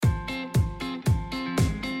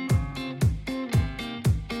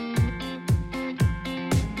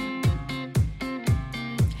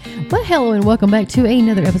Well, hello and welcome back to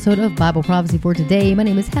another episode of Bible Prophecy for today. My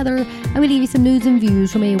name is Heather. I'm going to give you some news and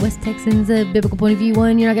views from a West Texans biblical point of view,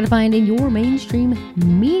 one you're not going to find in your mainstream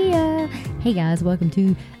media. Hey guys, welcome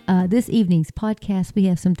to this evening's podcast. We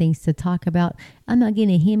have some things to talk about. I'm not going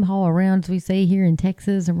to hem-haw around, as we say here in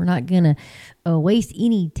Texas, and we're not going to waste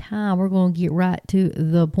any time. We're going to get right to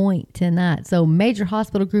the point tonight. So, major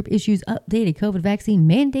hospital group issues updated COVID vaccine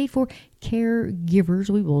mandate for caregivers.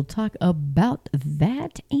 We will talk about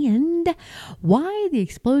that and why the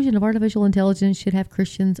explosion of artificial intelligence should have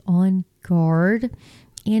Christians on guard.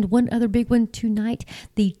 And one other big one tonight,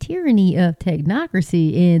 the tyranny of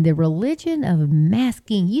technocracy and the religion of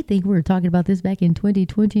masking. You think we were talking about this back in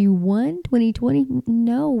 2021, 2020?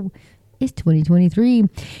 No, it's 2023.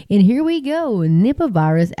 And here we go. Nipah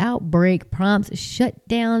virus outbreak prompts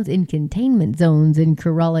shutdowns in containment zones in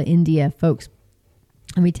Kerala, India. Folks,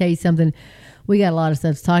 let me tell you something. We got a lot of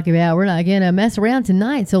stuff to talk about. We're not going to mess around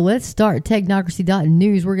tonight. So let's start.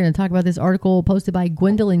 Technocracy.news. We're going to talk about this article posted by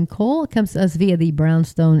Gwendolyn Cole. It comes to us via the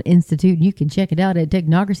Brownstone Institute. You can check it out at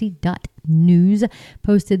technocracy.news.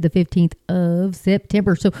 Posted the 15th of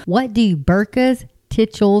September. So what do burqas,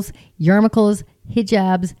 tichels, yarmulkes,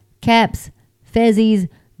 hijabs, caps, fezzies,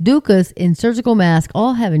 dukas, and surgical masks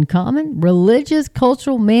all have in common? Religious,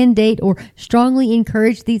 cultural mandate, or strongly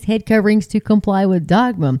encourage these head coverings to comply with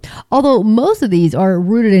dogma. Although most of these are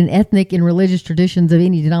rooted in ethnic and religious traditions of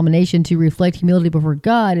any denomination to reflect humility before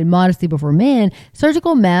God and modesty before man,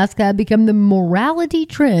 surgical masks have become the morality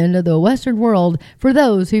trend of the Western world for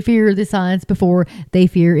those who fear the science before they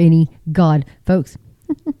fear any God. Folks,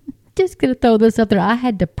 just gonna throw this up there. I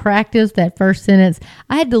had to practice that first sentence.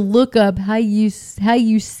 I had to look up how you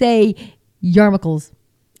say yarmulkes.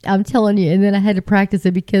 I'm telling you, and then I had to practice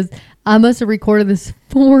it because I must have recorded this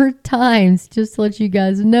 4 times just to let you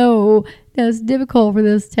guys know that it's difficult for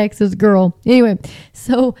this Texas girl. Anyway,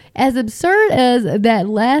 so as absurd as that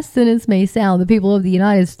last sentence may sound, the people of the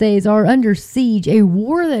United States are under siege, a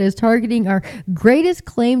war that is targeting our greatest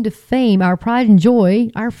claim to fame, our pride and joy,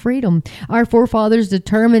 our freedom. Our forefathers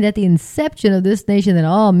determined at the inception of this nation that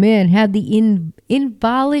all men had the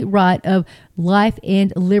inviolate right of life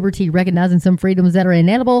and liberty, recognizing some freedoms that are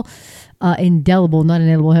indelible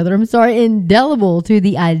to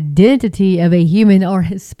the identity of a human, are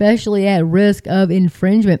especially at risk of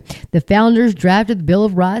infringement. The founders drafted the Bill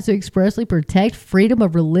of Rights to expressly protect freedom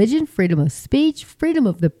of religion, freedom of speech, freedom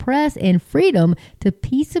of the press, and freedom to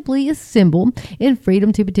peaceably assemble, and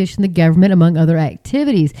freedom to petition the government, among other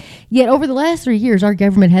activities. Yet over the last 3 years, our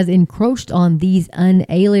government has encroached on these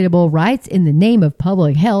unalienable rights in the name of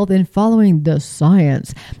public health and following the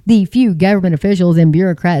science. The few government officials and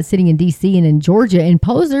bureaucrats sitting in D.C. and in Georgia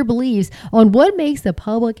impose their beliefs on what makes the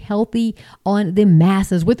public healthy on the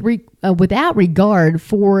masses without regard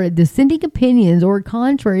for dissenting opinions or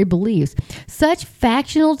contrary beliefs. Such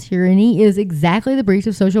factional tyranny is exactly the breach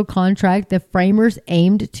of social contract the framers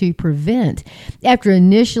aimed to prevent. After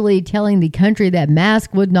initially telling the country that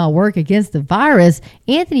masks would not work against the virus,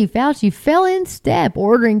 Anthony Fauci fell in step,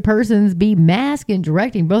 ordering persons be masked and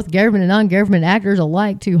directing both government and non-government actors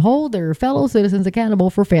alike to hold their fellow citizens accountable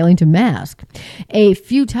for failing to mask. A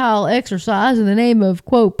futile exercise in the name of,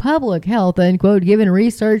 quote, public health, unquote, given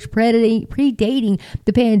research predating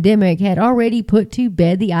the pandemic had already put to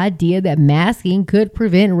bed the idea that masking could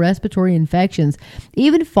prevent respiratory infections.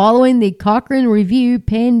 Even following the Cochrane Review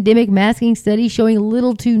pandemic masking study showing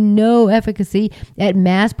little to no efficacy at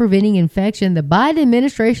mask preventing infection, the Biden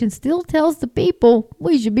administration still tells the people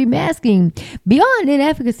we should be masking. Beyond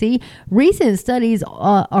inefficacy, recent studies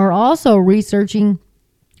are also researching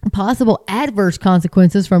possible adverse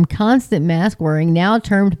consequences from constant mask wearing, now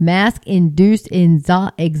termed mask-induced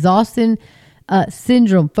exhaustion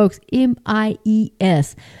syndrome. Folks,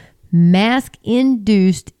 MIES.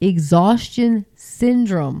 Mask-induced exhaustion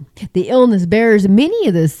syndrome. The illness bears many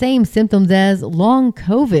of the same symptoms as long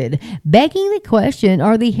COVID, begging the question,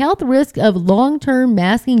 are the health risks of long-term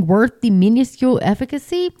masking worth the minuscule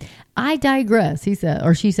efficacy? I digress, he said,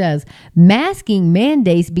 or she says. Masking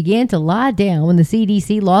mandates began to lie down when the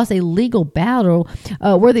CDC lost a legal battle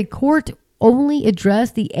where the court only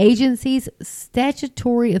addressed the agency's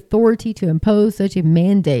statutory authority to impose such a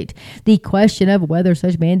mandate. The question of whether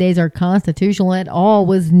such mandates are constitutional at all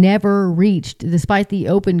was never reached. Despite the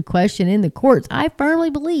open question in the courts, I firmly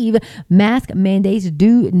believe mask mandates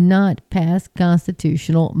do not pass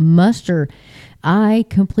constitutional muster. I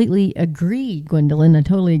completely agree, Gwendolyn. I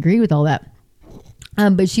totally agree with all that.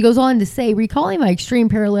 But she goes on to say, recalling my extreme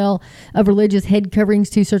parallel of religious head coverings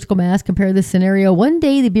to surgical masks, compare this scenario. One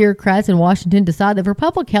day, the bureaucrats in Washington decide that for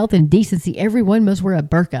public health and decency, everyone must wear a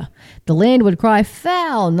burqa. The land would cry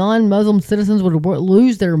foul. Non-Muslim citizens would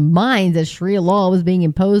lose their minds as Sharia law was being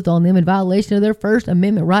imposed on them in violation of their First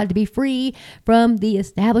Amendment right to be free from the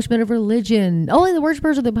establishment of religion. Only the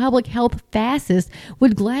worshippers of the public health fascists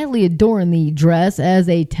would gladly adorn the dress as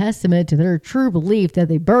a testament to their true belief that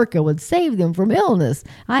the burqa would save them from illness.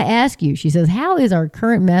 I ask you, she says, how is our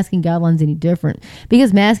current masking guidelines any different?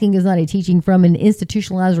 Because masking is not a teaching from an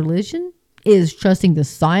institutionalized religion? Is trusting the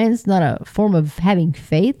science not a form of having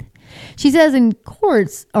faith? She says in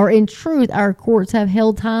courts, or in truth, our courts have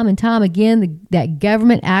held time and time again that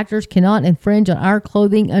government actors cannot infringe on our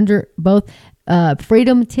clothing under both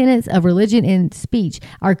freedom tenets of religion and speech.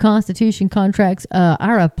 Our Constitution contracts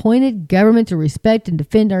our appointed government to respect and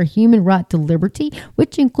defend our human right to liberty,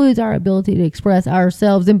 which includes our ability to express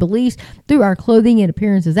ourselves and beliefs through our clothing and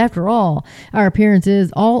appearances. After all, our appearance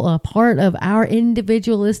is all a part of our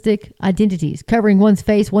individualistic identities. Covering one's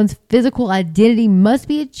face, one's physical identity must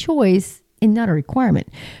be a choice and not a requirement.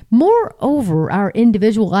 Moreover, our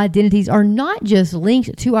individual identities are not just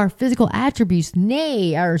linked to our physical attributes.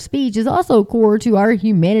 Nay, our speech is also core to our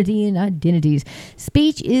humanity and identities.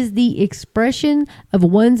 Speech is the expression of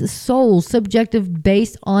one's soul, subjective,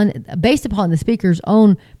 based upon the speaker's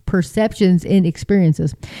own perceptions and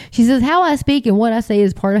experiences. She says, how I speak and what I say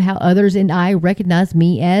is part of how others and I recognize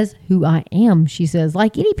me as who I am. She says,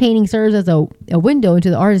 like any painting serves as a window into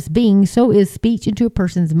the artist's being, so is speech into a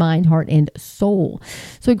person's mind, heart, and soul.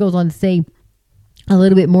 So it goes on to say a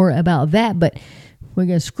little bit more about that, but we're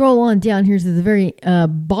going to scroll on down here to the very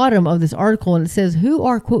bottom of this article, and it says, who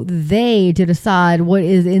are, quote, they to decide what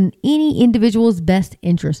is in any individual's best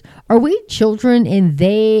interest? Are we children and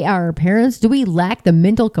they our parents? Do we lack the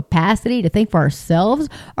mental capacity to think for ourselves?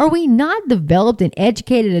 Are we not developed and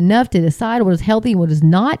educated enough to decide what is healthy and what is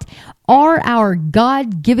not? Are our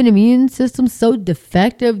God-given immune systems so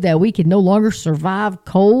defective that we can no longer survive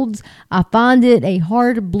colds? I find it a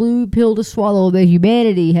hard blue pill to swallow that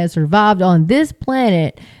humanity has survived on this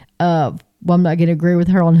planet. Well, I'm not going to agree with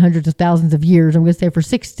her on hundreds of thousands of years. I'm going to say for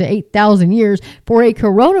 6,000 to 8,000 years for a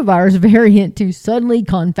coronavirus variant to suddenly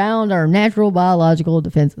confound our natural biological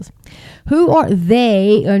defenses. Who are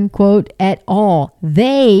they, unquote, at all?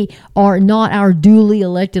 They are not our duly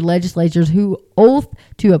elected legislators who oath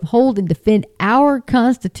to uphold and defend our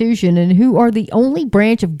Constitution and who are the only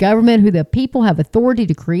branch of government who the people have authority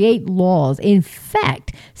to create laws. In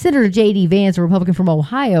fact, Senator J.D. Vance, a Republican from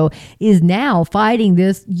Ohio, is now fighting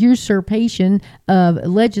this usurpation of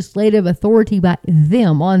legislative authority by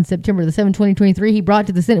them. On September the 7th, 2023, he brought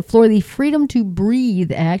to the Senate floor the Freedom to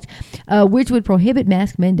Breathe Act, which would prohibit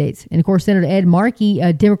mask mandates. And of course, Senator Ed Markey,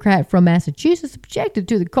 a Democrat from Massachusetts, objected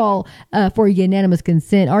to the call for unanimous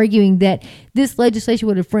consent, arguing that this legislation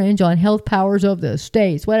would infringe on health powers of the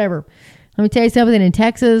states. Whatever. Let me tell you something. In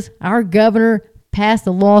Texas, our governor passed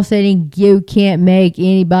a law saying you can't make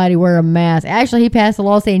anybody wear a mask. Actually, he passed a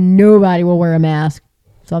law saying nobody will wear a mask.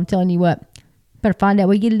 So I'm telling you what, better find out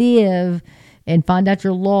where you live and find out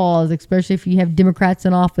your laws, especially if you have Democrats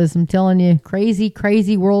in office. I'm telling you, crazy,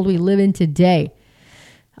 crazy world we live in today.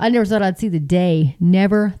 I never thought I'd see the day.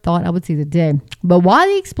 Never thought I would see the day. But why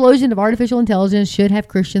the explosion of artificial intelligence should have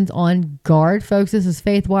Christians on guard, folks. This is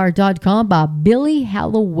faithwire.com by Billy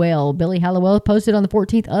Hallowell. Billy Hallowell posted on the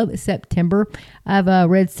 14th of September. I've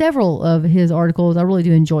read several of his articles. I really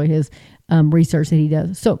do enjoy his research that he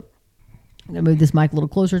does. So I'm going to move this mic a little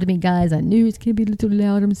closer to me, guys. I knew it's going to be a little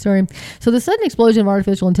loud. I'm sorry. So the sudden explosion of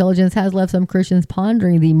artificial intelligence has left some Christians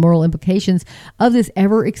pondering the moral implications of this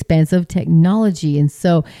ever-expansive technology. And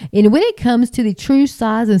when it comes to the true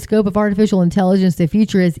size and scope of artificial intelligence, the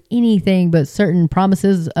future is anything but certain.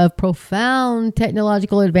 Promises of profound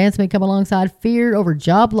technological advancement come alongside fear over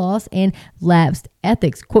job loss and lapsed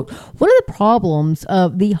ethics. Quote, one of the problems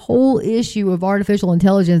of the whole issue of artificial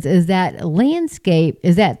intelligence is that the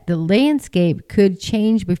landscape could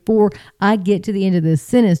change before I get to the end of this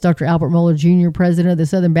sentence. Dr. Albert Mohler Jr., president of the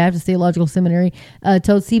Southern Baptist Theological Seminary,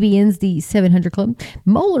 told CBN's The 700 Club.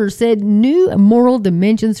 Mohler said new moral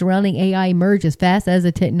dimensions surrounding AI emerge as fast as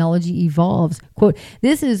the technology evolves. Quote,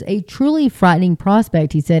 this is a truly frightening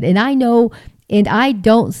prospect, he said, and I know And I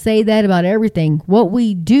don't say that about everything. What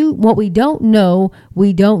we don't know,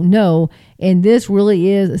 we don't know. And this really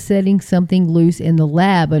is setting something loose in the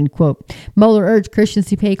lab, unquote. Mohler urged Christians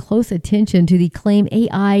to pay close attention to the claim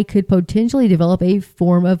AI could potentially develop a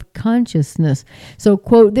form of consciousness. So,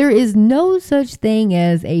 quote, there is no such thing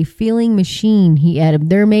as a feeling machine, he added.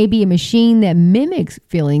 There may be a machine that mimics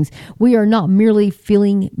feelings. We are not merely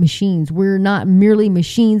feeling machines. We're not merely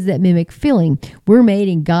machines that mimic feeling. We're made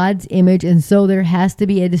in God's image, and so there has to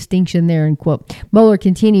be a distinction there, unquote. Mohler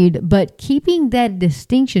continued, but keeping that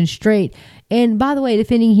distinction straight, and by the way,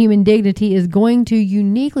 defending human dignity is going to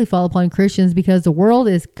uniquely fall upon Christians because the world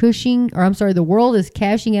is cashing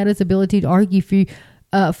out its ability to argue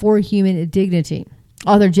for human dignity.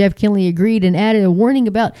 Author Jeff Kinley agreed and added a warning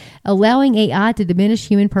about allowing AI to diminish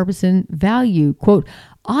human purpose and value. Quote,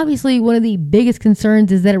 obviously, one of the biggest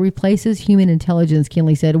concerns is that it replaces human intelligence,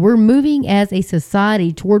 Kinley said. We're moving as a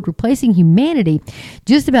society toward replacing humanity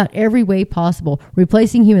just about every way possible,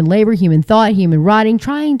 replacing human labor, human thought, human writing,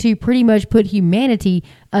 trying to pretty much put humanity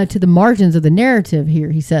to the margins of the narrative here,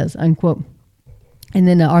 he says, unquote. And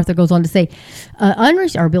then Arthur goes on to say,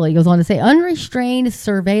 Billy goes on to say, unrestrained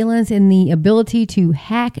surveillance and the ability to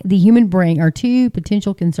hack the human brain are two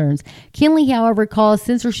potential concerns. Kinley, however, calls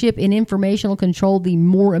censorship and informational control the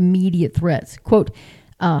more immediate threats.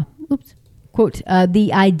 Quote,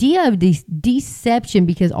 the idea of deception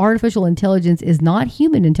because artificial intelligence is not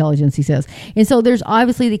human intelligence, he says. And so there's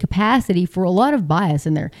obviously the capacity for a lot of bias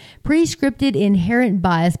in there. Pre-scripted inherent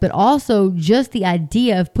bias, but also just the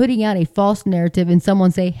idea of putting out a false narrative and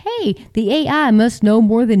someone say, hey, the AI must know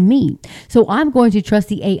more than me. So I'm going to trust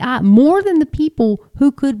the AI more than the people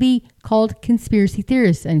who could be called conspiracy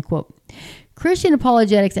theorists, unquote. Christian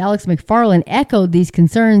apologetics Alex McFarland echoed these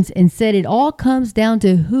concerns and said it all comes down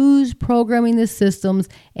to who's programming the systems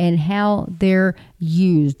and how they're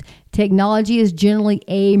used. Technology is generally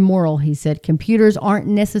amoral, he said. Computers aren't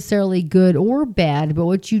necessarily good or bad, but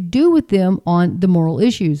what you do with them on the moral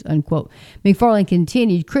issues, unquote. McFarland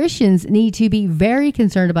continued, Christians need to be very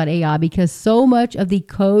concerned about AI because so much of the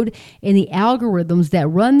code and the algorithms that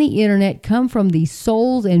run the internet come from the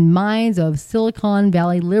souls and minds of Silicon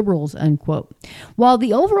Valley liberals, unquote. While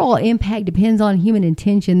the overall impact depends on human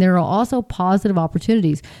intention, there are also positive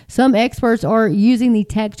opportunities. Some experts are using the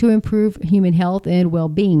tech to improve human health and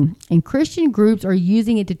well-being, and Christian groups are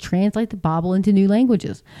using it to translate the Bible into new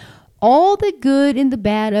languages. All the good and the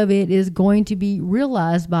bad of it is going to be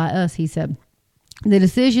realized by us, he said. The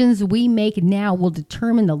decisions we make now will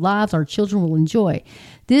determine the lives our children will enjoy.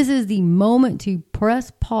 This is the moment to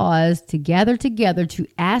press pause, to gather together, to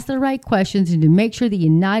ask the right questions, and to make sure the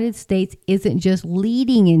United States isn't just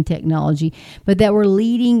leading in technology, but that we're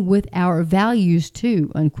leading with our values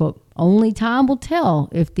too, unquote. Only time will tell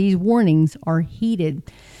if these warnings are heeded.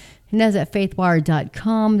 And that's at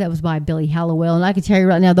faithwire.com. That was by Billy Hallowell. And I can tell you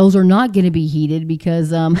right now, those are not going to be heeded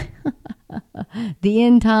because the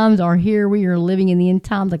end times are here. We are living in the end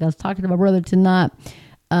times, like I was talking to my brother tonight.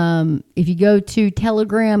 If you go to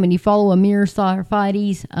Telegram and you follow Amir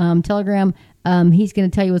Sarfati's Telegram, he's going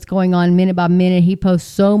to tell you what's going on minute by minute. He posts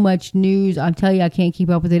so much news. I tell you, I can't keep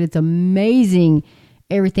up with it. It's amazing,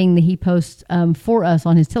 everything that he posts for us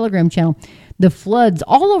on his Telegram channel. The floods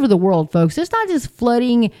all over the world, folks. It's not just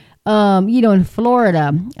flooding in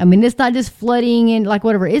Florida. I mean, it's not just flooding in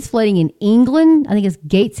whatever. It's flooding in England. I think it's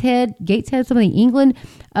Gateshead, something in England.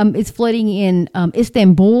 It's flooding in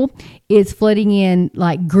Istanbul. It's flooding in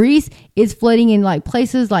Greece. It's flooding in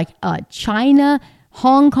places like China,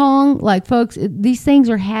 Hong Kong. Folks, these things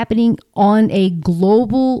are happening on a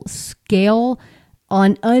global scale,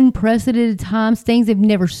 on unprecedented times. Things they've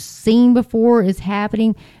never seen before is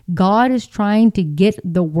happening. God is trying to get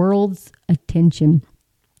the world's attention.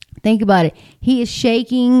 Think about it. He is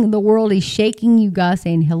shaking the world. He's shaking you guys,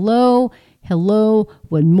 saying, hello,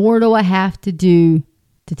 what more do I have to do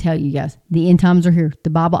to tell you guys? The end times are here.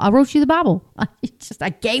 The Bible, I wrote you the Bible. I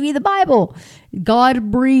gave you the Bible.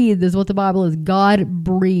 God breathed is what the Bible is. God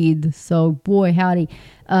breathed. So, boy, howdy.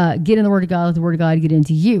 Get in the Word of God. Let the Word of God get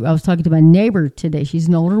into you. I was talking to my neighbor today. She's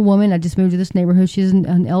an older woman. I just moved to this neighborhood. She's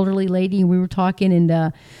an elderly lady, and we were talking,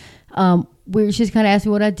 and she's kind of asked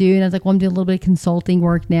me what I do, and I was like, well, I'm doing a little bit of consulting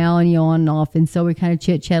work now, and on and off, and so we kind of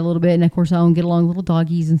chit-chat a little bit, and of course I don't get along with little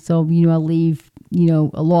doggies, and so I leave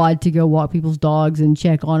a lot to go walk people's dogs and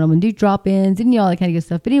check on them and do drop-ins and all that kind of good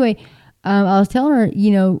stuff. But anyway, I was telling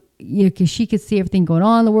her because she could see everything going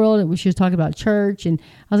on in the world, and she was talking about church, and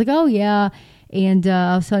I was like, oh yeah. And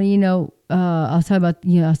I was telling I was talking about,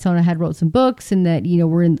 I was telling her I had wrote some books and that,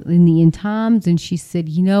 we're in the end times. And she said,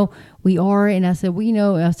 we are. And I said, I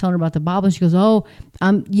was telling her about the Bible. And she goes, oh,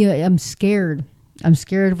 I'm scared. I'm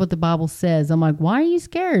scared of what the Bible says. I'm like, why are you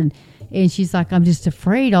scared? And she's like, I'm just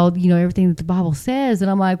afraid everything that the Bible says.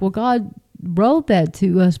 And I'm like, well, God wrote that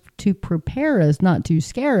to us to prepare us, not to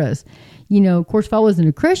scare us. Of course, if I wasn't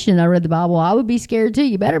a Christian, I read the Bible, I would be scared too.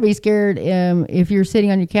 You better be scared if you're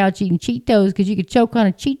sitting on your couch eating Cheetos, because you could choke on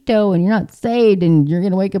a Cheeto and you're not saved and you're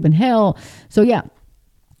going to wake up in hell. So yeah.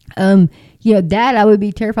 That I would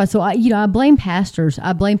be terrified. So I blame pastors.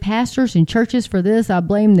 I blame pastors and churches for this. I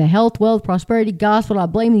blame the health, wealth, prosperity gospel. I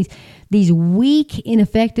blame these weak,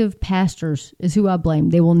 ineffective pastors is who I blame.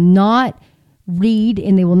 They will not read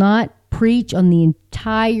and they will not preach on the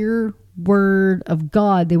entire word of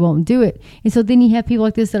God. They won't do it. And so then you have people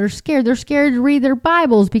like this that are scared. They're scared to read their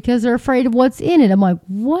Bibles because they're afraid of what's in it. I'm like,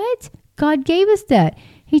 what? God gave us that.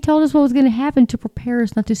 He told us what was going to happen to prepare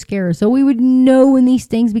us, not to scare us. So we would know when these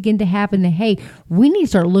things begin to happen that, hey, we need to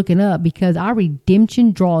start looking up because our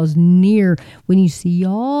redemption draws near. When you see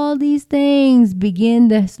all these things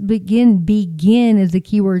begin is the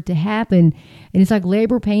key word to happen. And it's like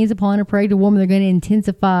labor pains upon a pregnant woman. They're going to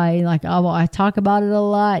intensify. Like I talk about it a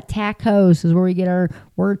lot. Tachos is where we get our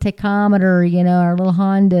word tachometer, our little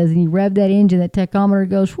Hondas. And you rev that engine, that tachometer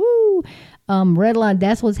goes, whoo. Red line,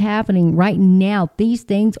 that's what's happening right now. These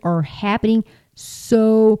things are happening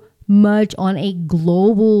so much on a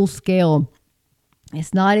global scale.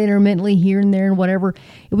 It's not intermittently here and there and whatever.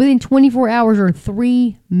 Within 24 hours are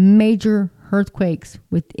 3 major earthquakes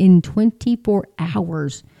within 24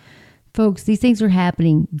 hours. Folks, these things are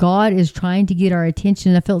happening. God is trying to get our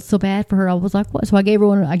attention. I felt so bad for her. I was like, what? So I gave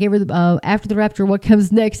her After the Rapture, What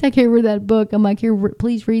Comes Next. I gave her that book. I'm like, here,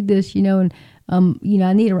 please read this, and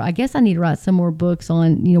I guess I need to write some more books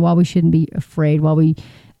on, why we shouldn't be afraid, why we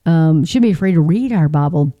shouldn't be afraid to read our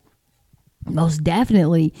Bible. Most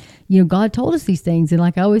definitely, God told us these things. And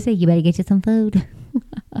like I always say, you better get you some food.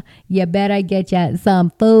 You better get you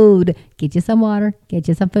some food. Get you some water. Get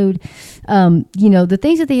you some food. The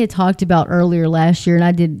things that they had talked about earlier last year, and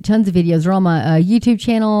I did tons of videos. They're on my YouTube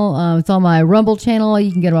channel. It's on my Rumble channel.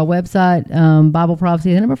 You can go to my website,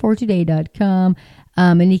 BibleProphecy4today.com.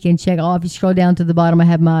 And you can check off. If you scroll down to the bottom, I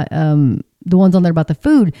have my the ones on there about the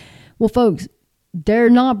food. Well, folks, they're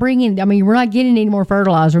not bringing. We're not getting any more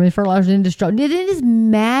fertilizer. Fertilizer is indestructible. It is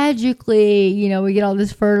magically, we get all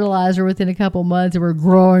this fertilizer within a couple months, and we're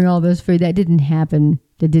growing all this food. That didn't happen.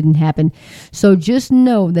 So just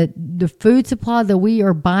know that the food supply that we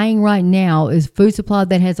are buying right now is food supply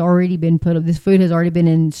that has already been put up. This food has already been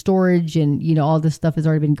in storage, and all this stuff has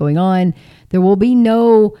already been going on. There will be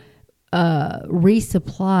no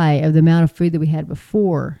resupply of the amount of food that we had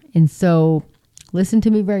before. And so listen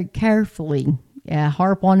to me very carefully.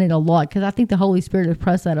 Harp on it a lot because I think the Holy Spirit has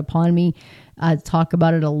pressed that upon me. I talk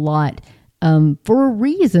about it a lot for a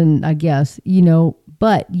reason, I guess,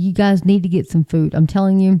 but you guys need to get some food. I'm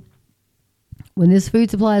telling you, when this food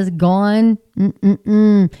supply is gone,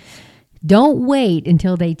 don't wait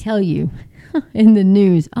until they tell you in the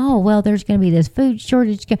news, oh, well, there's going to be this food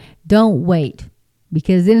shortage. Don't wait.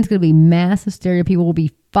 Because then it's going to be mass hysteria. People will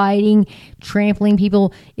be fighting, trampling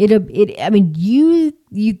people. You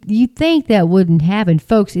think that wouldn't happen.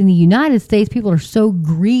 Folks, in the United States, people are so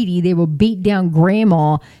greedy, they will beat down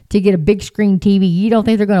grandma to get a big screen TV. You don't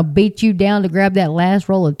think they're going to beat you down to grab that last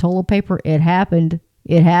roll of toilet paper? It happened.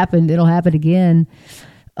 It'll happen again.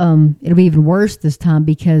 It'll be even worse this time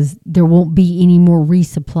because there won't be any more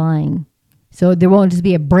resupplying. So there won't just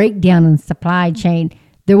be a breakdown in the supply chain.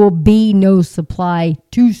 There will be no supply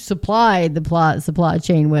to supply the supply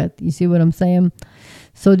chain with. You see what I'm saying?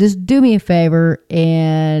 So just do me a favor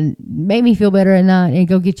and make me feel better at night and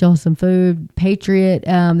go get y'all some food. Patriot,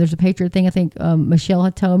 there's a Patriot thing I think Michelle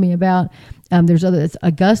had told me about. There's it's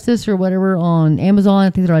Augustus or whatever on Amazon.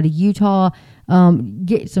 I think they're out of Utah.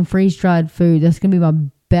 Get some freeze-dried food. That's going to be my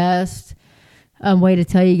best way to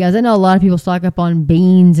tell you guys. I know a lot of people stock up on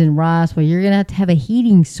beans and rice. Well, you're going to have a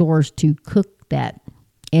heating source to cook that.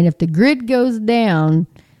 And if the grid goes down,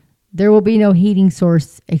 there will be no heating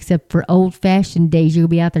source except for old-fashioned days. You'll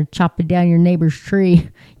be out there chopping down your neighbor's tree.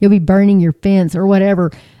 You'll be burning your fence or whatever.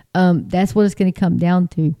 That's what it's going to come down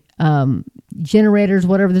to. Generators,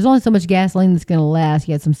 whatever. There's only so much gasoline that's going to last.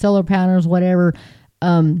 You got some solar panels, whatever.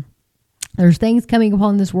 There's things coming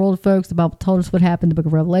upon this world, folks. The Bible told us what happened. The book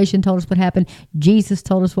of Revelation told us what happened. Jesus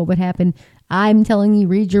told us what would happen. I'm telling you,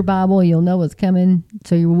 read your Bible. You'll know what's coming.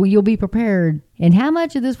 So you'll be prepared. And how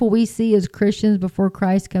much of this will we see as Christians before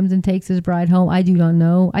Christ comes and takes his bride home? I do not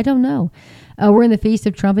know. I don't know. We're in the Feast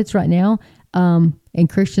of Trumpets right now. And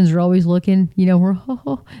Christians are always looking,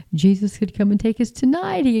 Jesus could come and take us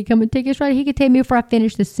tonight. He could come and take us right. He could take me before I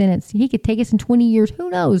finish this sentence. He could take us in 20 years. Who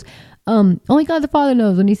knows? Only God the Father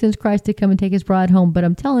knows when he sends Christ to come and take his bride home. But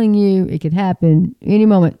I'm telling you, it could happen any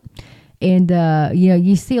moment. And,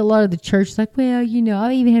 you see a lot of the church like, well,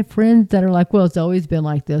 I've even had friends that are like, well, it's always been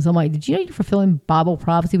like this. I'm like, did you know you're fulfilling Bible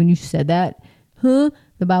prophecy when you said that? Huh?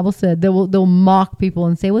 The Bible said they'll mock people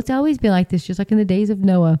and say, well, it's always been like this, just like in the days of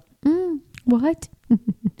Noah. What?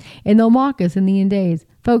 And they'll mock us in the end days.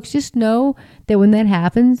 Folks, just know that when that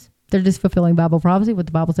happens, they're just fulfilling Bible prophecy, what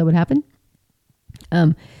the Bible said would happen.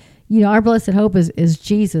 Our blessed hope is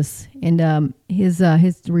Jesus and his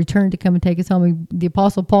return to come and take us home. The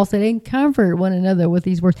Apostle Paul said, and comfort one another with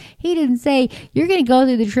these words. He didn't say, you're going to go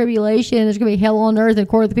through the tribulation, there's going to be hell on earth, and of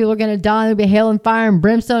course the people are going to die, there'll be hell and fire and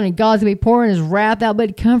brimstone, and God's going to be pouring his wrath out,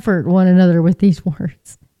 but comfort one another with these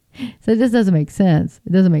words. So this doesn't make sense.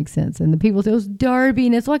 It doesn't make sense. And the people say, it's Darby,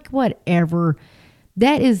 and it's like, whatever.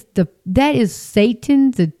 That is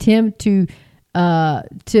Satan's attempt to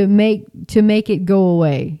make it go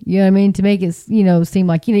away. You know what I mean? To make it, seem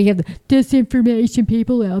like, you have the disinformation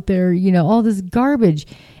people out there, all this garbage.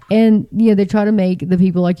 And, they try to make the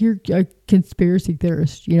people like, you're a conspiracy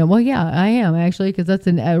theorist. Well, yeah, I am actually, because that's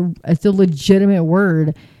it's a legitimate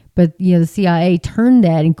word. But, the CIA turned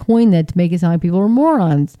that and coined that to make it sound like people are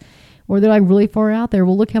morons. Or they're like really far out there.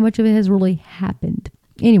 Well, look how much of it has really happened.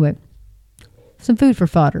 Anyway, some food for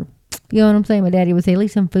fodder. You know what I'm saying? My daddy would say,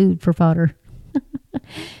 leave some food for fodder.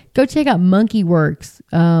 Go check out Monkey Works.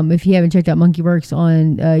 If you haven't checked out Monkey Works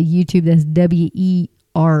on YouTube, that's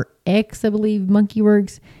WERX, I believe, Monkey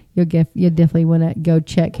Works. You'll definitely want to go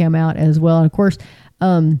check him out as well. And of course,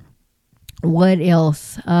 what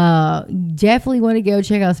else? Definitely want to go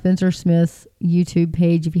check out Spencer Smith's YouTube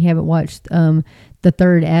page. If you haven't watched the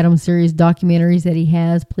Third Adam series documentaries that he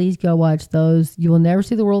has, please go watch those. You will never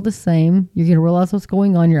see the world the same. You're going to realize what's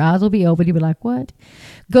going on. Your eyes will be open. You'll be like, what?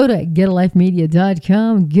 Go to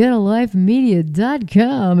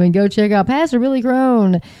getalifemedia.com, and go check out Pastor Billy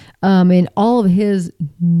Crone and all of his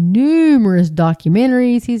numerous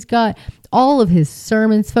documentaries. He's got all of his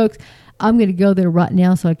sermons, folks. I'm going to go there right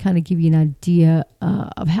now so I kind of give you an idea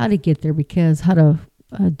of how to get there, because how to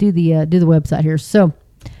do the website here. So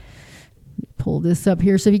pull this up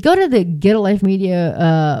here. So if you go to the Get a Life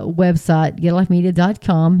Media website,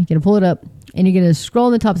 getalifemedia.com, you're going to pull it up and you're going to scroll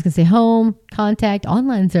on the top. It's going to say home, contact,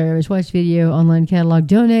 online service, watch video, online catalog,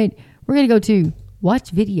 donate. We're going to go to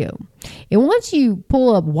watch video. And once you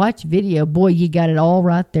pull up watch video, boy, you got it all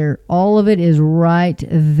right there. All of it is right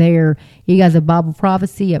there. You guys have Bible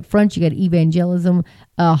prophecy up front. You got evangelism,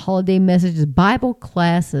 holiday messages, Bible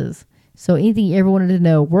classes. So anything you ever wanted to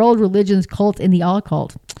know, world religions, cults, and the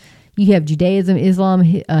occult. You have Judaism, Islam,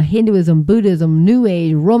 Hinduism, Buddhism, New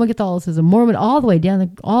Age, Roman Catholicism, Mormon, all the way down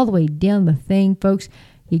the thing, folks.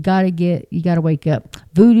 You gotta wake up.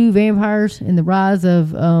 Voodoo, vampires, and the rise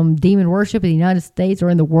of demon worship in the United States or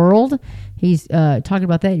in the world. He's talking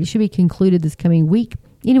about that. It should be concluded this coming week.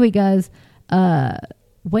 Anyway, guys,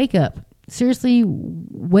 wake up. Seriously,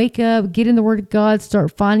 wake up, get in the Word of God,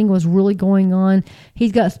 start finding what's really going on.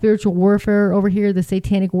 He's got spiritual warfare over here, the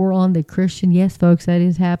satanic war on the Christian. Yes, folks, that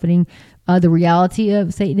is happening. The reality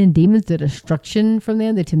of Satan and demons, the destruction from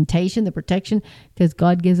them, the temptation, the protection, because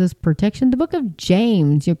God gives us protection. The book of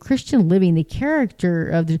James, Christian living, the character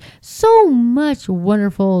of so much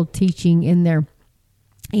wonderful teaching in there.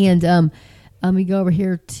 And let me go over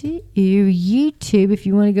here to YouTube if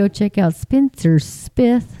you want to go check out Spencer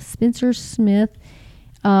Smith.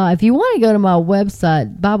 If you want to go to my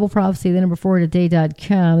website, Bible Prophecy, the number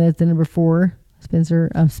 4today.com. That's the number 4,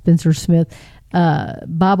 Spencer Smith.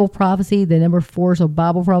 Bible Prophecy, the number 4, so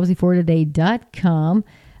BibleProphecy4today.com.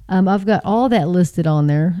 I've got all that listed on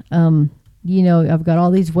there. I've got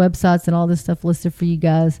all these websites and all this stuff listed for you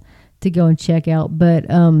guys to go and check out. But,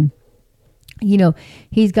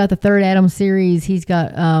 he's got the Third Adam series. He's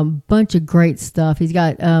got a bunch of great stuff. He's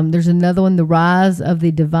got, there's another one, The Rise of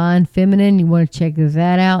the Divine Feminine. You want to check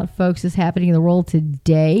that out, folks. It's happening in the world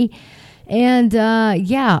today. And,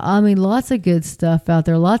 lots of good stuff out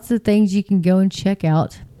there. Lots of things you can go and check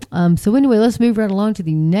out. So anyway, let's move right along to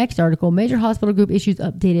the next article. Major hospital group issues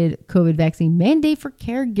updated COVID vaccine mandate for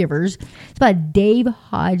caregivers. It's by Dave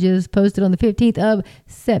Hodges, posted on the 15th of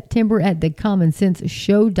September at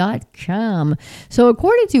thecommonsenseshow.com. So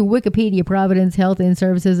according to Wikipedia, Providence Health and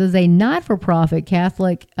Services is a not-for-profit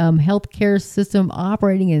Catholic healthcare system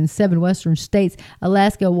operating in 7 western states: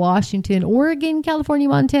 Alaska, Washington, Oregon, California,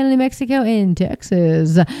 Montana, New Mexico, and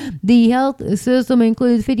Texas. The health system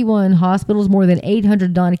includes 51 hospitals, more than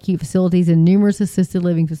 800 non-acute facilities and numerous assisted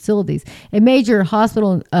living facilities. A major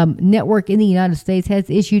hospital network in the United States has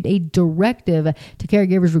issued a directive to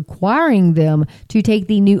caregivers requiring them to take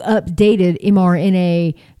the new updated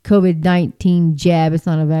mRNA COVID-19 jab. It's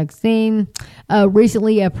not a vaccine.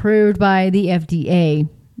 Recently approved by the FDA.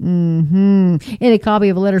 In a copy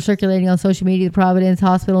of a letter circulating on social media, the Providence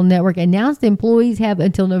Hospital Network announced employees have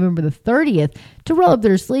until November the 30th to roll up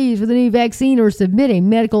their sleeves for the new vaccine or submit a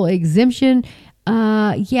medical exemption.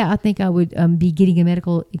 I think I would be getting a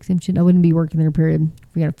medical exemption. I wouldn't be working there, period.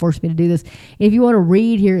 You're going to force me to do this. If you want to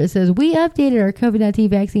read here, it says, we updated our COVID-19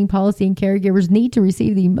 vaccine policy and caregivers need to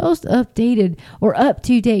receive the most updated or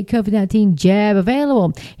up-to-date COVID-19 jab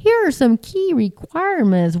available. Here are some key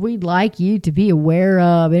requirements we'd like you to be aware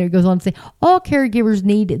of. And it goes on to say, all caregivers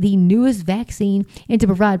need the newest vaccine and to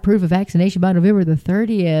provide proof of vaccination by November the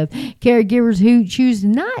 30th. Caregivers who choose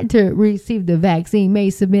not to receive the vaccine may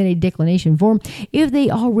submit a declination form. If they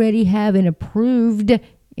already have an approved,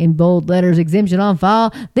 in bold letters, exemption on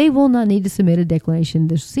file, they will not need to submit a declaration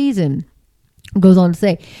this season. Goes on to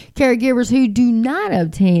say, caregivers who do not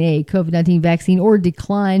obtain a COVID-19 vaccine or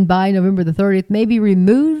decline by November the 30th may be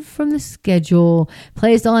removed from the schedule,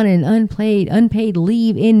 placed on an unpaid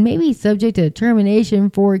leave, and may be subject to termination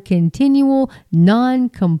for continual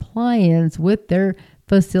non-compliance with their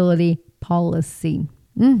facility policy.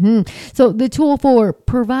 So the tool for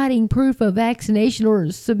providing proof of vaccination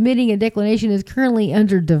or submitting a declaration is currently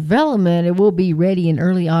under development. It will be ready in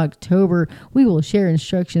early October. We will share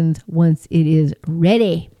instructions once it is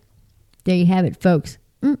ready. There you have it, folks.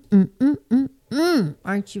 Aren't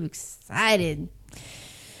you excited?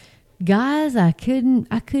 Guys, I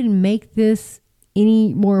couldn't make this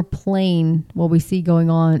any more plain what we see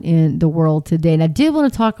going on in the world today. And I did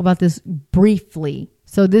want to talk about this briefly.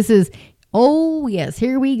 So this is oh, yes,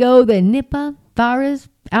 here we go. The Nipah virus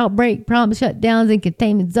outbreak prompts shutdowns and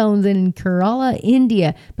containment zones in Kerala,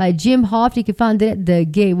 India by Jim Hoft. You can find it at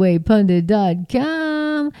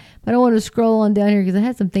thegatewaypundit.com. But I want to scroll on down here because I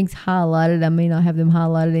had some things highlighted. I may not have them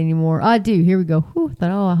highlighted anymore. I do. Here we go. Whew,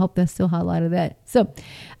 I hope that's still highlighted that. So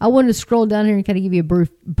I wanted to scroll down here and kind of give you a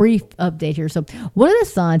brief update here. So one of the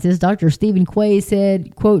scientists, Dr. Stephen Quay,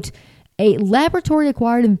 said, quote, a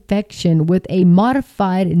laboratory-acquired infection with a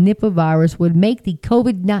modified Nipah virus would make the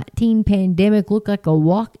COVID-19 pandemic look like a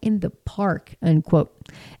walk in the park, unquote.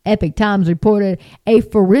 Epoch Times reported a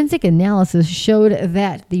forensic analysis showed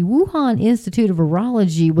that the Wuhan Institute of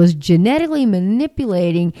Virology was genetically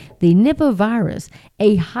manipulating the Nipah virus,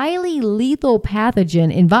 a highly lethal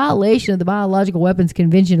pathogen in violation of the Biological Weapons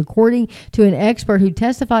Convention, according to an expert who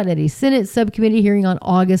testified at a Senate subcommittee hearing on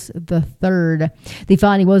August the 3rd. The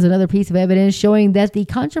finding was another piece of evidence showing that the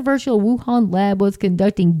controversial Wuhan lab was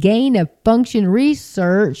conducting gain-of-function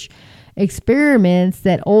research experiments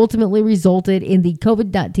that ultimately resulted in the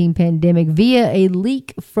COVID-19 pandemic via a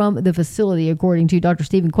leak from the facility, according to Dr.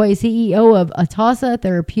 Stephen Quay, CEO of Atasa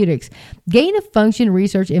Therapeutics. Gain-of-function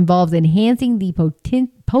research involves enhancing the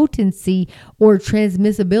potency or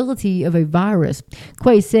transmissibility of a virus.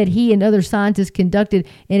 Quay said he and other scientists conducted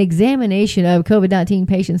an examination of COVID-19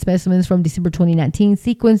 patient specimens from December 2019,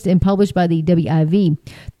 sequenced and published by the WIV.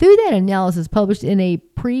 Through that analysis published in a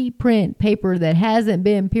preprint paper that hasn't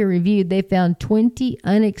been peer-reviewed, they found 20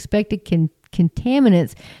 unexpected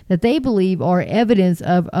contaminants that they believe are evidence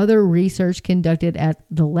of other research conducted at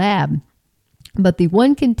the lab. But the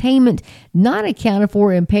one containment not accounted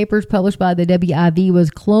for in papers published by the WIV was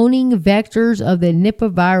cloning vectors of the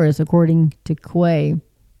Nipah virus, according to Quay.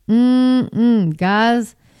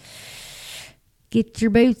 Guys, get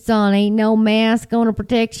your boots on. Ain't no mask going to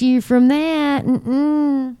protect you from that.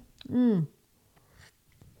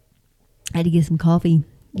 I had to get some coffee.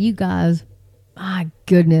 You guys, my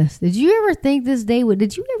goodness. Did you ever think this day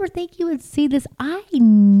did you ever think you would see this? I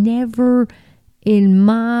never in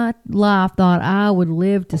my life thought I would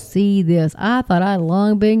live to see this. I thought I'd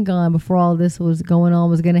long been gone before all this was going on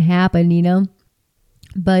was going to happen, you know.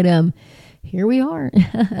 But here we are.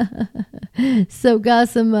 So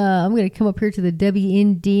guys, I'm going to come up here to the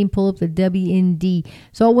WND and pull up the WND.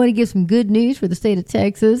 So I want to give some good news for the state of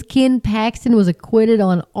Texas. Ken Paxton was acquitted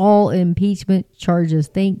on all impeachment charges.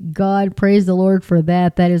 Thank God. Praise the Lord for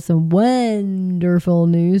that. That is some wonderful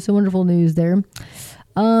news. Some wonderful news there.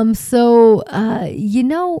 You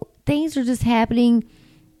know, things are just happening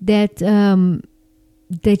that you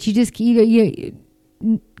just,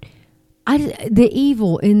 the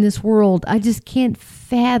evil in this world, I just can't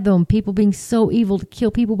fathom people being so evil to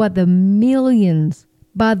kill people by the millions,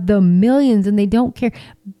 and they don't care.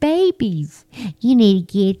 Babies, you need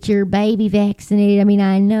to get your baby vaccinated. I mean,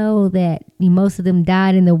 I know that most of them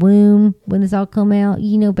died in the womb when this all come out,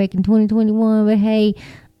 you know, back in 2021, but hey,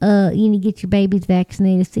 you need to get your babies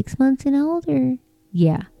vaccinated 6 months and older.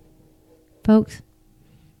 Yeah. Folks,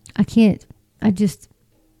 I can't.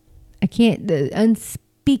 The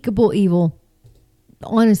unspeakable evil.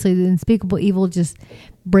 Honestly, the unspeakable evil just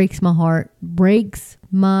breaks my heart. Breaks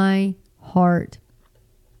my heart.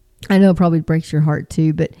 I know it probably breaks your heart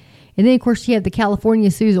too, but... And then, of course, you have the California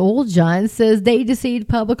sues oil giant, says they deceived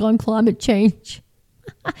public on climate change.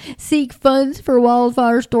 Seek funds for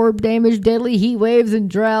wildfire, storm damage, deadly heat waves, and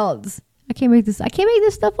droughts. I can't make this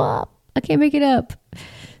stuff up. I can't make it up.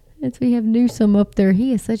 That's we have Newsom up there.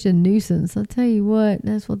 He is such a nuisance. I'll tell you what,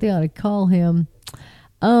 that's what they ought to call him.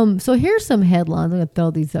 So here's some headlines. I'm going to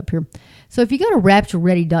throw these up here. So if you go to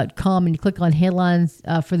raptureready.com and you click on headlines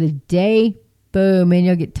for the day, boom, and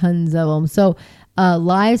you'll get tons of them. So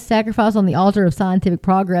lives sacrificed on the altar of scientific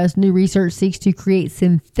progress. New research seeks to create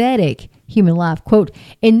synthetic human life. Quote,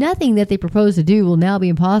 and nothing that they propose to do will now be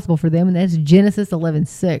impossible for them. And that's Genesis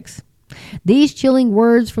 11:6. These chilling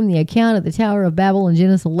words from the account at the Tower of Babel in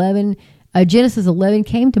Genesis 11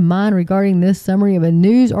 came to mind regarding this summary of a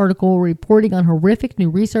news article reporting on horrific new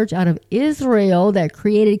research out of Israel that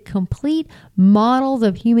created complete models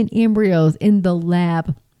of human embryos in the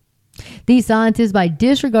lab. These scientists, by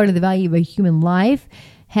disregarding the value of a human life,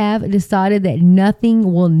 have decided that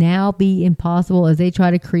nothing will now be impossible as they try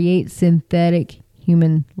to create synthetic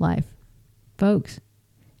human life. Folks,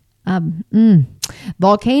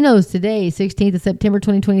 volcanoes today, 16th of September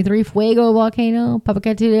 2023, Fuego volcano,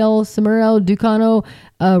 Popocatépetl, Somero, Ducano,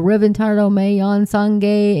 Reventado, Mayon,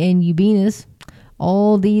 Sangay, and Ubinas.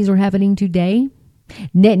 All these are happening today.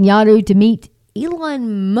 Netanyahu to meet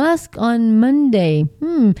Elon Musk on Monday.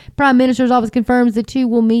 Prime Minister's office confirms the two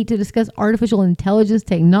will meet to discuss artificial intelligence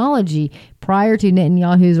technology prior to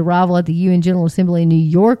Netanyahu's arrival at the UN General Assembly in New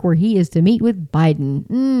York, where he is to meet with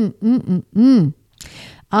Biden.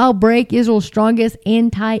 I'll break Israel's strongest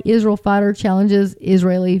anti-Israel fighter challenges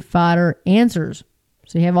Israeli fighter answers.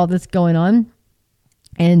 So you have all this going on.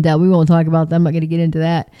 And we won't talk about that. I'm not going to get into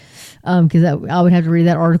that because I would have to read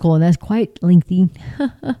that article, and that's quite lengthy.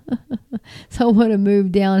 So I want to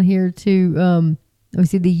move down here to, we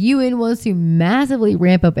see the UN wants to massively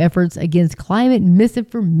ramp up efforts against climate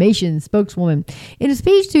misinformation, spokeswoman. In a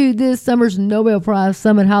speech to this summer's Nobel Prize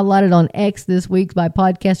Summit highlighted on X this week by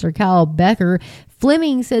podcaster Kyle Becker,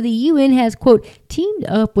 Fleming said the UN has, quote, teamed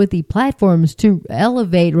up with the platforms to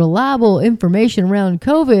elevate reliable information around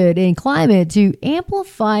COVID and climate to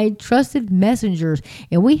amplify trusted messengers.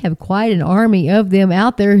 And we have quite an army of them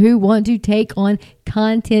out there who want to take on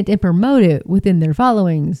content and promote it within their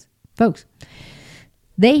followings. Folks,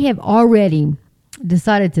 they have already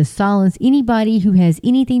decided to silence anybody who has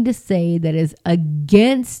anything to say that is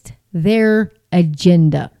against their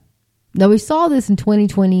agenda. Now, we saw this in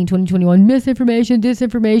 2020 and 2021, misinformation,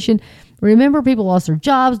 disinformation. Remember, people lost their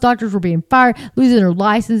jobs. Doctors were being fired, losing their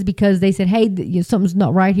license because they said, hey, something's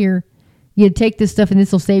not right here. You take this stuff and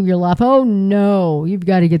this will save your life. Oh, no, you've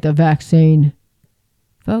got to get the vaccine.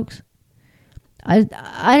 Folks, I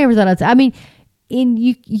never thought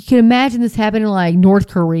you can imagine this happening in like North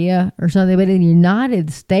Korea or something, but in the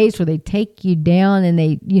United States where they take you down and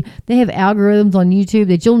they have algorithms on YouTube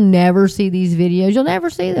that you'll never see these videos. You'll never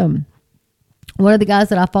see them. One of the guys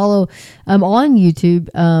that I follow on YouTube,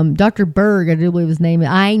 Dr. Berg, I do believe his name is.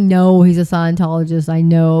 I know he's a Scientologist. I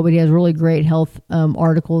know, but he has really great health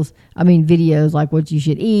videos like what you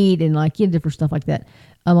should eat and like different stuff like that.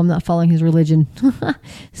 I'm not following his religion.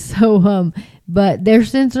 But they're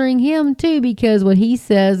censoring him too because what he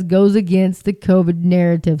says goes against the COVID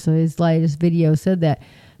narrative. So his latest video said that.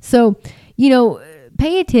 So,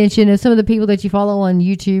 pay attention to some of the people that you follow on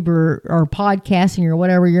YouTube or podcasting or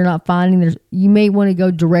whatever you're not finding. You may want to go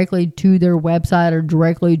directly to their website or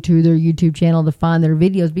directly to their YouTube channel to find their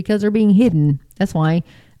videos because they're being hidden. That's why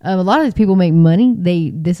a lot of these people make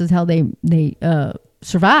money. This is how they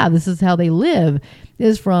survive. This is how they live,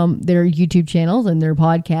 is from their YouTube channels and their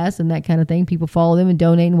podcasts and that kind of thing. People follow them and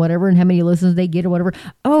donate and whatever, and how many listens they get or whatever.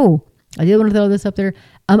 Oh, I did want to throw this up there.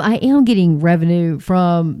 I am getting revenue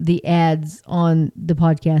from the ads on the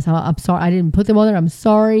podcast. I'm sorry. I didn't put them on there. I'm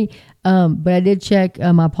sorry. But I did check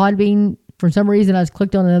my Podbean. For some reason, I just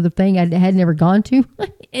clicked on another thing I had never gone to.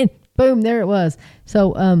 And boom, there it was.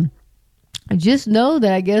 So just know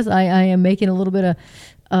that I guess I am making a little bit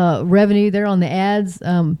of revenue there on the ads.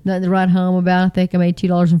 Nothing to write home about. I think I made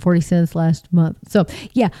 $2.40 last month. So,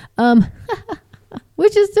 yeah.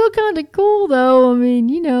 Which is still kind of cool, though. I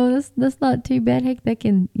mean, that's not too bad. Heck, that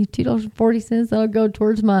can $2.40. That'll go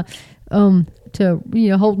towards my to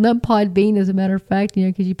holding up Podbean. As a matter of fact,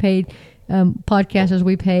 because you paid podcasters,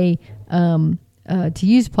 we pay to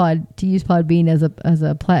use Podbean as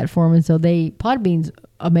a platform, and so Podbean's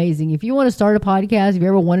amazing. If you want to start a podcast, if you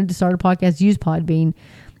ever wanted to start a podcast, use Podbean.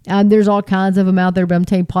 There's all kinds of them out there, but I'm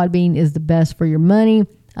telling you, Podbean is the best for your money.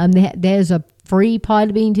 There's a free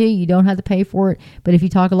Podbean too. You don't have to pay for it, but if you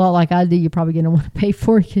talk a lot like I do, you're probably going to want to pay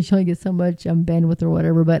for it because you only get so much bandwidth or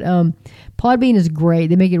whatever. But Podbean is great.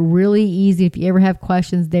 They make it really easy. If you ever have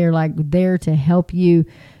questions, they're like there to help you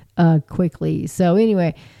quickly. So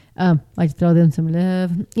anyway, like to throw them some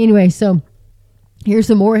love. Anyway, so here's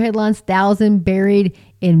some more headlines. 1,000 buried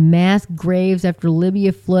in mass graves after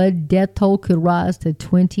Libya flood. Death toll could rise to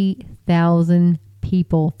 20,000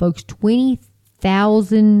 people. Folks,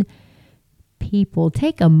 20,000 people.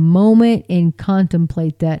 Take a moment and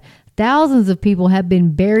contemplate that. Thousands of people have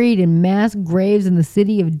been buried in mass graves in the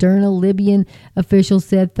city of Derna, Libyan officials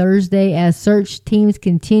said Thursday, as search teams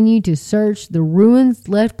continue to search the ruins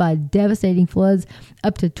left by devastating floods.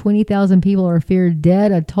 Up to 20,000 people are feared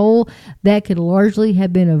dead, a toll that could largely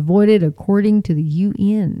have been avoided, according to the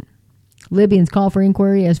UN. Libyans call for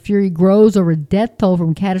inquiry as fury grows over death toll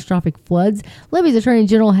from catastrophic floods. Libya's attorney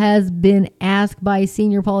general has been asked by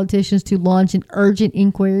senior politicians to launch an urgent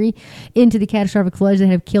inquiry into the catastrophic floods that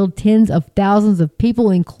have killed tens of thousands of people,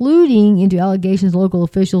 including into allegations local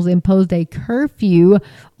officials imposed a curfew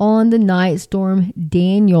on the night storm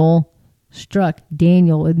Daniel struck.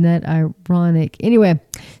 Daniel, isn't that ironic? Anyway,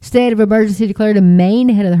 state of emergency declared in Maine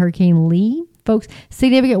ahead of the Hurricane Lee. Folks,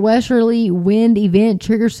 significant westerly wind event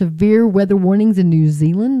triggers severe weather warnings in New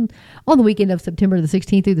Zealand. On the weekend of September the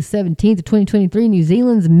 16th through the 17th of 2023, New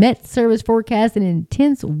Zealand's Met Service forecast an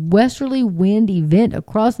intense westerly wind event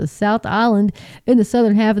across the South Island in the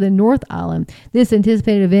southern half of the North Island. This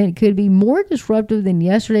anticipated event could be more disruptive than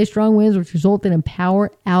yesterday's strong winds, which resulted in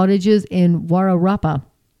power outages in Wairarapa.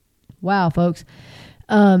 Wow, folks.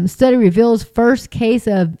 Study reveals first case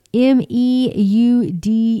of MEUDS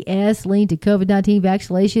linked to COVID-19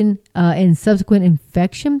 vaccination and subsequent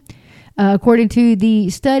infection. According to the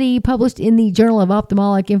study published in the Journal of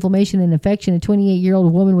Ophthalmic Inflammation and Infection, a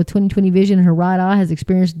 28-year-old woman with 20/20 vision in her right eye has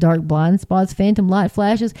experienced dark blind spots, phantom light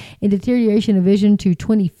flashes, and deterioration of vision to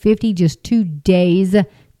 20/50 just 2 days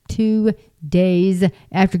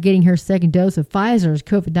after getting her second dose of Pfizer's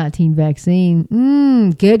COVID-19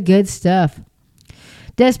 vaccine. Good stuff.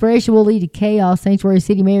 Desperation will lead to chaos. Sanctuary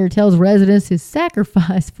City Mayor tells residents to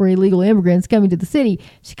sacrifice for illegal immigrants coming to the city.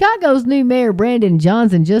 Chicago's new mayor, Brandon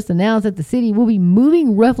Johnson, just announced that the city will be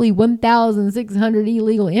moving roughly 1,600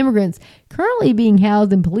 illegal immigrants currently being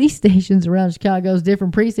housed in police stations around Chicago's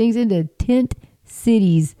different precincts into tent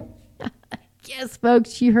cities. Yes,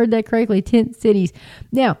 folks, you heard that correctly, tent cities.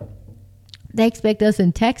 Now, they expect us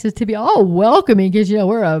in Texas to be all welcoming because,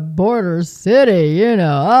 we're a border city,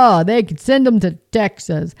 they could send them to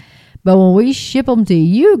Texas. But when we ship them to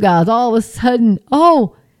you guys, all of a sudden,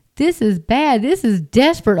 this is bad. This is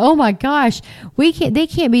desperate. Oh my gosh. They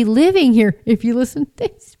can't be living here. If you listen to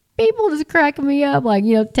these people just cracking me up,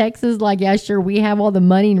 Texas, yeah, sure, we have all the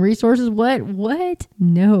money and resources. What?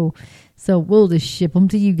 No. So we'll just ship them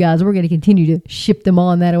to you guys. We're going to continue to ship them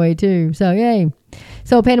on that way too. So, yay.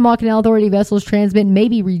 So Panama Canal Authority vessels transmit may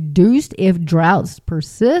be reduced if droughts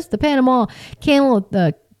persist. The Panama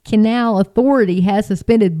Canal Authority has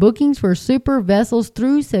suspended bookings for super vessels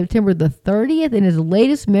through September the 30th in its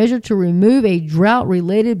latest measure to remove a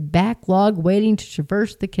drought-related backlog waiting to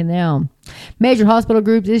traverse the canal. Major hospital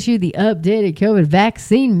groups issued the updated COVID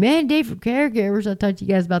vaccine mandate for caregivers. I talked to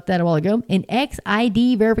you guys about that a while ago. And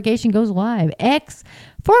XID verification goes live. X,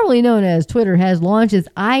 formerly known as Twitter, has launched its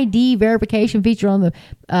ID verification feature on the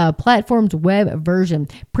platform's web version.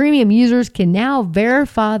 Premium users can now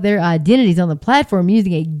verify their identities on the platform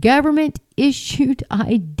using a government-issued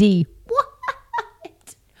ID.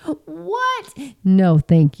 What? No,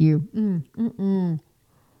 thank you.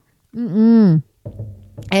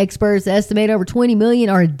 Experts estimate over 20 million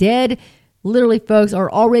are dead. Literally, folks,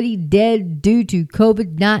 are already dead due to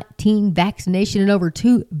COVID-19 vaccination, and over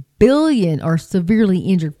 2 billion are severely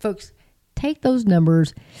injured. Folks, take those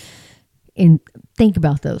numbers and think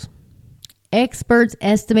about those. Experts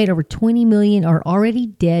estimate over 20 million are already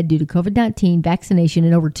dead due to COVID-19 vaccination,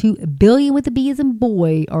 and over 2 billion with a B as in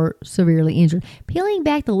boy are severely injured. Peeling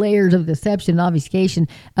back the layers of deception and obfuscation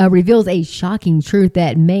reveals a shocking truth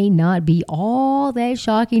that may not be all that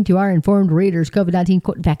shocking to our informed readers.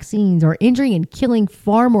 COVID-19 vaccines are injuring and killing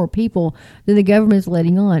far more people than the government's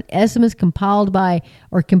letting on. Estimates compiled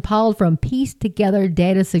from pieced together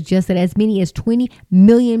data suggest that as many as 20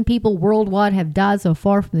 million people worldwide have died so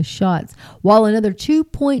far from the shots, while another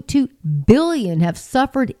 2.2 billion have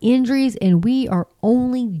suffered injuries, and we are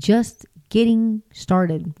only just getting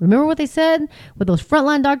started. Remember what they said? What those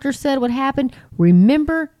frontline doctors said? What happened?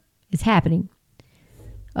 Remember, it's happening.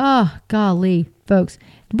 Oh, golly, folks.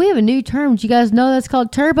 We have a new term. Do you guys know that's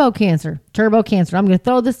called turbo cancer? Turbo cancer. I'm going to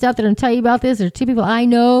throw this out there and tell you about this. There's two people I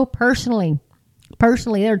know personally.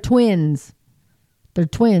 They're twins.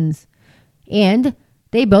 And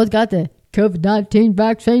they both got the COVID-19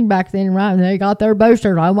 vaccine back then, right? And they got their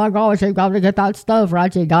boosters. Oh my gosh, they got to get that stuff,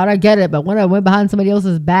 right? You got to get it. But when I went behind somebody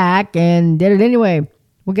else's back and did it anyway,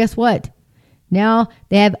 well, guess what? Now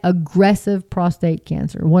they have aggressive prostate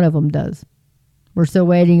cancer. One of them does. We're still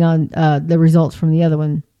waiting on the results from the other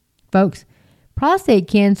one. Folks, prostate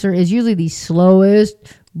cancer is usually the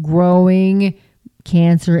slowest growing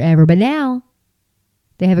cancer ever. But now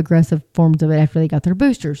they have aggressive forms of it after they got their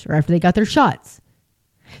boosters or after they got their shots.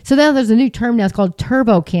 So now there's a new term now. It's called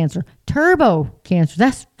turbo cancer. Turbo cancer.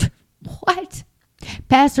 That's what?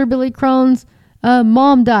 Pastor Billy Crone's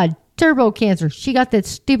mom died. Turbo cancer. She got that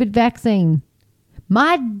stupid vaccine.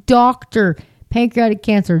 My doctor, pancreatic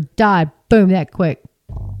cancer, died. Boom, that quick.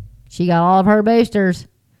 She got all of her boosters.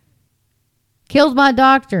 Kills my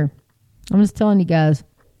doctor. I'm just telling you guys.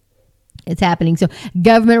 It's happening. So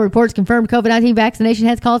government reports confirmed COVID-19 vaccination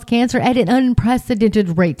has caused cancer at an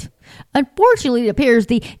unprecedented rate. Unfortunately, it appears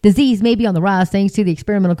the disease may be on the rise thanks to the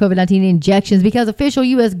experimental COVID-19 injections because official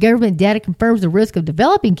U.S. government data confirms the risk of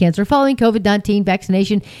developing cancer following COVID-19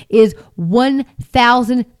 vaccination is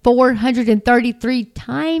 1,433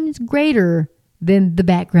 times greater than the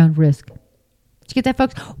background risk. Did you get that,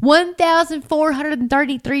 folks?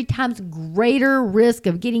 1,433 times greater risk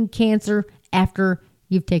of getting cancer after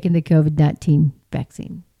you've taken the COVID-19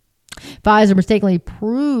 vaccine. Pfizer mistakenly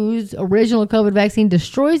proves original COVID vaccine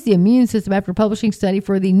destroys the immune system after publishing study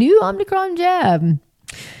for the new Omicron jab.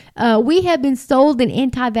 We have been sold an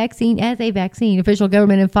anti-vaccine as a vaccine. Official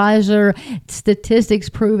government and Pfizer statistics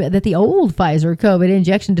prove that the old Pfizer COVID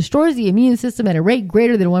injection destroys the immune system at a rate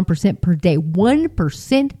greater than 1% per day.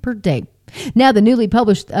 1% per day. Now, the newly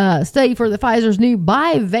published study for the Pfizer's new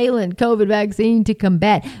bivalent COVID vaccine to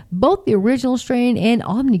combat both the original strain and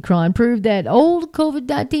Omicron proved that old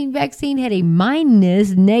COVID-19 vaccine had a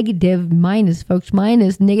negative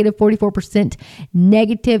 44%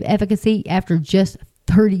 negative efficacy after just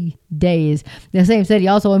 30 days. The same study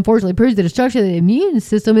also unfortunately proves the destruction of the immune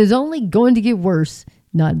system is only going to get worse,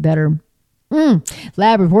 not better.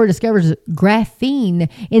 Lab report discovers graphene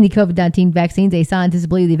in the COVID-19 vaccines. A scientists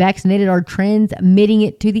believe the vaccinated are transmitting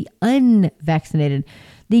it to the unvaccinated.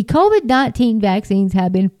 The COVID-19 vaccines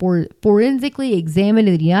have been forensically examined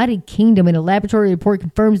in the United Kingdom, and a laboratory report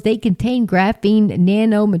confirms they contain graphene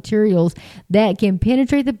nanomaterials that can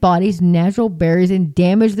penetrate the body's natural barriers and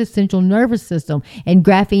damage the central nervous system. And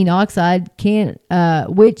graphene oxide,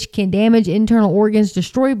 which can damage internal organs,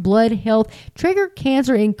 destroy blood health, trigger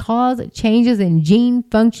cancer, and cause changes in gene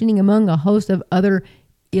functioning, among a host of other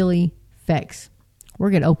ill effects. We're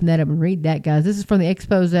going to open that up and read that, guys. This is from the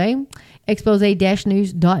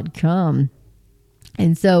expose-news.com.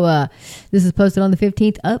 And so this is posted on the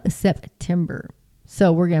 15th of September.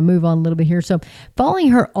 So we're going to move on a little bit here. So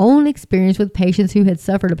following her own experience with patients who had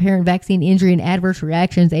suffered apparent vaccine injury and adverse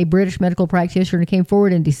reactions, a British medical practitioner came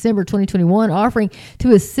forward in December 2021 offering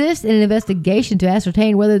to assist in an investigation to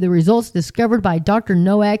ascertain whether the results discovered by Dr.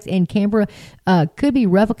 Noax in Canberra could be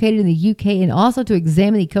replicated in the UK, and also to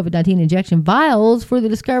examine the COVID-19 injection vials for the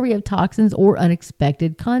discovery of toxins or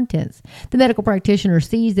unexpected contents. The medical practitioner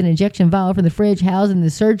seized an injection vial from the fridge housed in the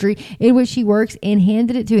surgery in which she works and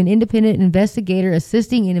handed it to an independent investigator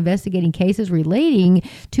assisting in investigating cases relating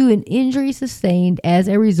to an injury sustained as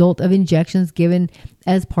a result of injections given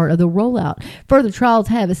as part of the rollout. Further trials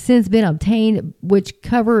have since been obtained which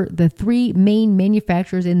cover the three main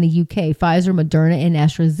manufacturers in the UK, Pfizer, Moderna, and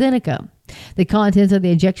AstraZeneca. The contents of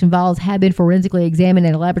the injection vials have been forensically examined,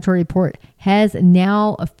 and a laboratory report has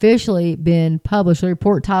now officially been published. The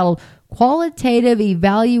report, titled Qualitative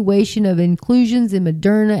Evaluation of Inclusions in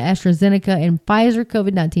Moderna, AstraZeneca, and Pfizer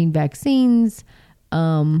COVID-19 Vaccines,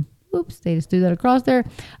 they just threw that across there,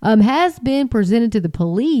 has been presented to the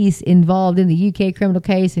police involved in the UK criminal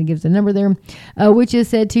case, and gives a number there, which is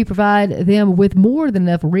said to provide them with more than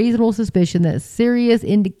enough reasonable suspicion that serious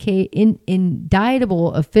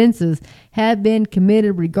indictable offenses have been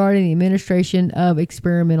committed regarding the administration of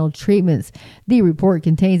experimental treatments. The report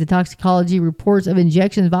contains the toxicology reports of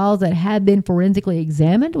injection vials that have been forensically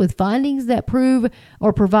examined, with findings that prove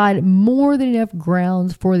or provide more than enough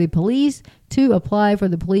grounds for the police to apply for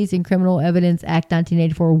the Police and Criminal Evidence Act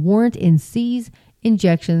 1984 warrant and seize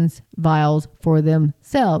injections vials for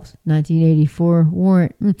themselves. 1984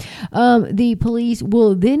 warrant. The police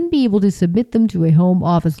will then be able to submit them to a home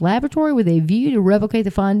office laboratory with a view to replicate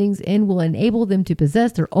the findings and will enable them to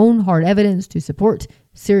possess their own hard evidence to support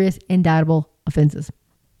serious indictable offenses.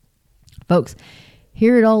 Folks,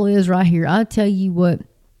 here it all is right here. I'll tell you what.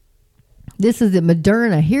 This is at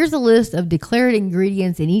Moderna. Here's a list of declared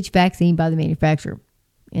ingredients in each vaccine by the manufacturer.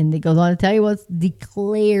 And it goes on to tell you what's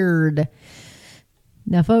declared.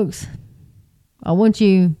 Now, folks, I want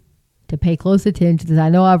you to pay close attention to this. I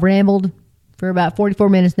know I've rambled for about 44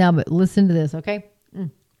 minutes now, but listen to this, okay?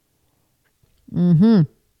 Here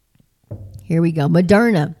we go.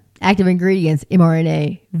 Moderna. Active ingredients,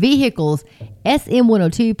 mRNA. Vehicles,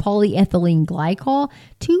 SM-102 polyethylene glycol,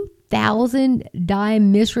 2,000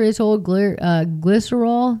 dimethyl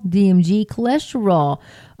glycerol, DMG, cholesterol,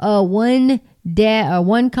 1,2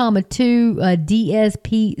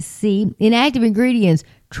 DSPC. Inactive ingredients,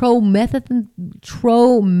 tromethine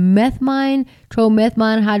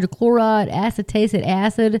hydrochloride, acetic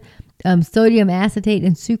acid, sodium acetate,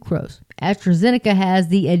 and sucrose. AstraZeneca has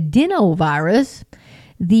the adenovirus,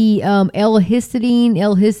 the L-histidine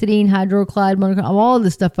hydrochloride, monochloride, all of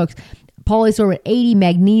this stuff, folks. Polysorbate 80,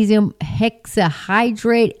 magnesium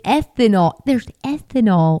hexahydrate, ethanol. There's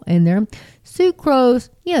ethanol in there.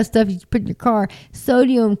 Sucrose, stuff you put in your car.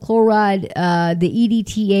 Sodium chloride, the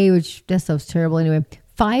EDTA, which that stuff's terrible anyway.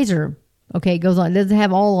 Pfizer, okay, it goes on. It doesn't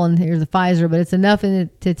have all on here, the Pfizer, but it's enough in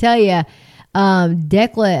it to tell you.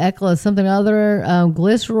 Ecla, something other,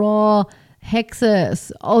 glycerol,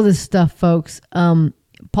 hexa, all this stuff, folks.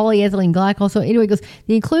 Polyethylene glycol. So anyway, it goes,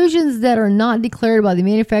 the inclusions that are not declared by the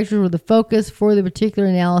manufacturers were the focus for the particular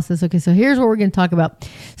analysis. Okay, so here's what we're going to talk about.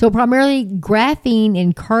 So primarily graphene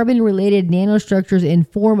and carbon-related nanostructures in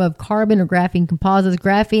form of carbon or graphene composites,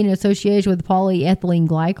 graphene in association with polyethylene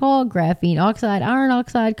glycol, graphene oxide, iron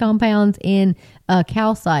oxide compounds, and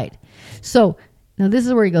calcite. So now this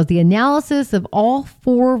is where he goes. The analysis of all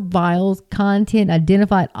 4 vials content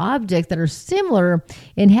identified objects that are similar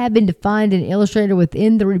and have been defined and illustrated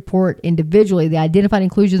within the report individually. The identified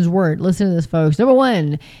inclusions were, listen to this, folks. Number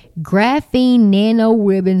 1, graphene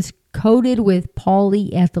nanoribbons coated with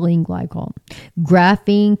polyethylene glycol.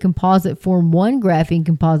 Graphene composite form 1, graphene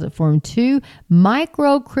composite form 2,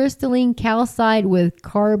 microcrystalline calcite with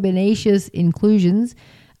carbonaceous inclusions.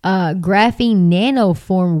 Graphene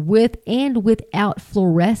nanoform with and without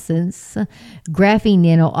fluorescence, graphene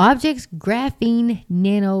nano objects, graphene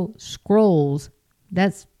nano scrolls.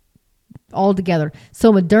 That's all together.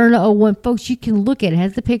 So Moderna 01, folks, you can look at it. It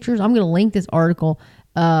has the pictures. I'm going to link this article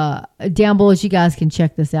down below so you guys can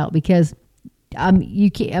check this out because you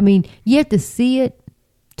have to see it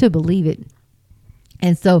to believe it.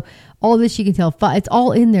 And so all this you can tell, it's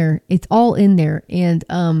all in there. It's all in there. And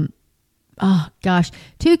oh, gosh.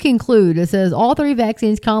 To conclude, it says all 3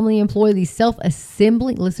 vaccines commonly employ these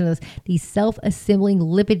self-assembling, listen to this, these self-assembling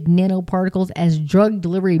lipid nanoparticles as drug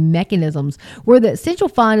delivery mechanisms, where the essential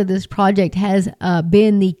find of this project has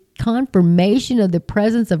been the confirmation of the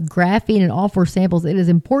presence of graphene in all 4 samples. It is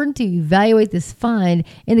important to evaluate this find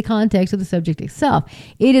in the context of the subject itself.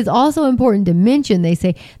 It is also important to mention, they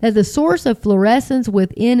say, that the source of fluorescence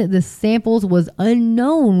within the samples was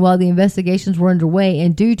unknown while the investigations were underway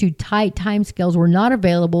and due to tight timescales were not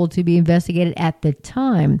available to be investigated at the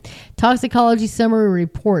time. Toxicology summary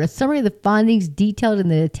report. A summary of the findings detailed in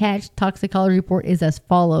the attached toxicology report is as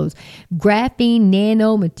follows. Graphene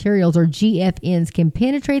nanomaterials, or GFNs, can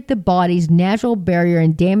penetrate the body's natural barrier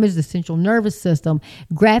and damage the central nervous system.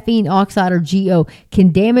 Graphene oxide, or GO,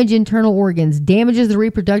 can damage internal organs, damages the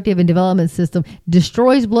reproductive and development system,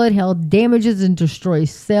 destroys blood health, damages and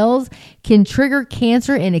destroys cells, can trigger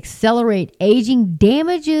cancer and accelerate aging,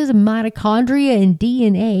 damages mitochondria and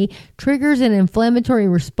DNA, triggers an inflammatory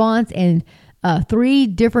response, and 3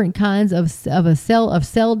 different kinds of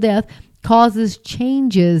cell death, causes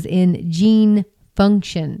changes in gene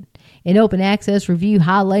function. An open access review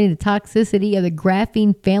highlighting the toxicity of the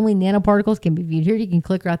graphene family nanoparticles can be viewed here. You can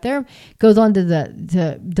click right there. Goes on to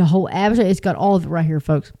the whole abstract. It's got all of it right here,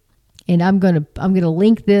 folks. And I'm gonna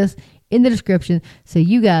link this in the description so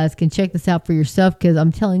you guys can check this out for yourself, because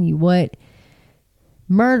I'm telling you what,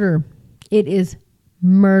 murder. It is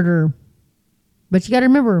murder. But you got to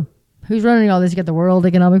remember, who's running all this? You got the World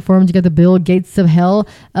Economic Forum. You got the Bill Gates of hell.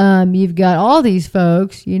 You've got all these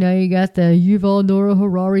folks. You got the Yuval Noah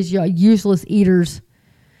Harari's, useless eaters.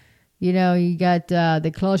 You got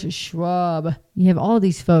the Klaus Schwab. You have all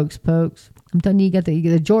these folks. I'm telling you, you got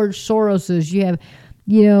the George Soroses. You have,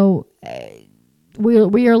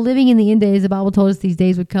 we are living in the end days. The Bible told us these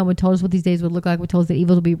days would come. We told us what these days would look like. We told us that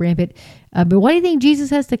evil will be rampant. But why do you think Jesus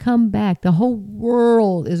has to come back? The whole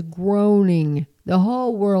world is groaning. The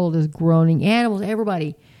whole world is groaning. Animals,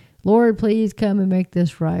 everybody. Lord, please come and make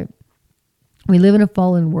this right. We live in a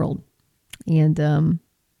fallen world. And I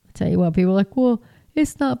tell you what, people are like, well,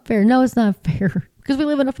 it's not fair. No, it's not fair. Because we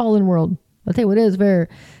live in a fallen world. I'll tell you what is fair.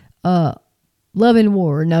 Love and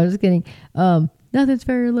war. No, just kidding. Nothing's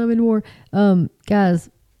fair. Love and war. Guys,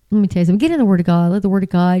 let me tell you something. Get in the Word of God. Let the Word of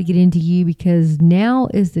God get into you, because now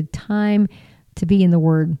is the time to be in the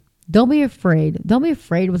Word. Don't be afraid. Don't be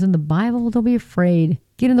afraid what's in the Bible. Don't be afraid.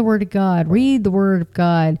 Get in the Word of God. Read the Word of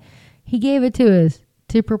God. He gave it to us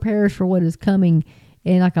to prepare us for what is coming.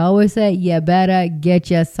 And like I always say, you better get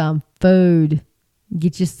you some food.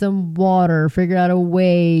 Get you some water. Figure out a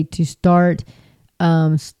way to start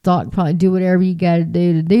stockpile. Do whatever you got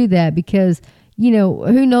to do that, because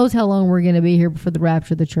who knows how long we're going to be here before the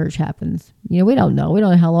rapture of the church happens. We don't know. We don't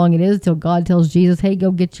know how long it is until God tells Jesus, hey, go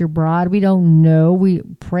get your bride. We don't know. We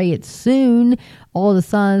pray it soon. All the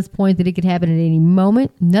signs point that it could happen at any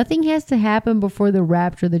moment. Nothing has to happen before the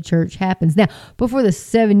rapture of the church happens. Now, before the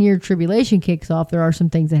 7-year tribulation kicks off, there are some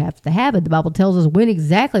things that have to happen. The Bible tells us when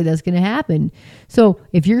exactly that's going to happen. So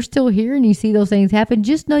if you're still here and you see those things happen,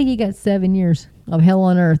 just know you got 7 years of hell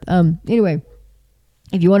on earth. Anyway,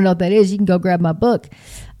 if you want to know what that is, you can go grab my book,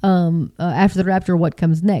 After the Rapture, What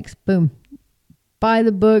Comes Next. Boom. Buy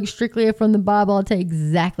the book, strictly from the Bible. I'll tell you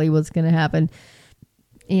exactly what's going to happen.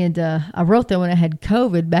 And I wrote that when I had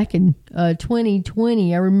COVID back in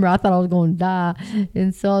 2020. I remember I thought I was going to die,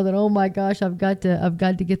 and saw that, oh my gosh, I've got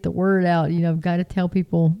to get the word out. I've got to tell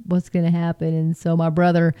people what's going to happen. And so my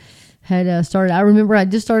brother had started. I remember I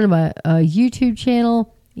just started my YouTube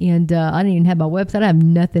channel, and I didn't even have my website. I have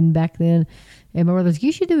nothing back then. And my brother's like,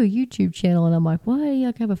 you should do a YouTube channel. And I'm like, what?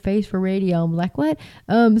 I have a face for radio. I'm like, what?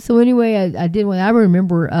 So anyway, I did one. I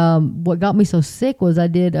remember what got me so sick was I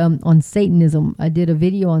did on Satanism. I did a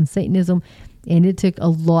video on Satanism, and it took a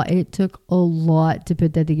lot. It took a lot to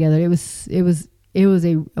put that together. It was a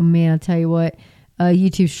man, I tell you what,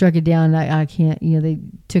 YouTube struck it down. I can't, they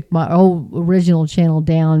took my whole original channel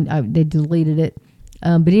down. They deleted it.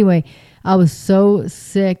 But anyway, I was so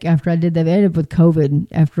sick after I did that. I ended up with COVID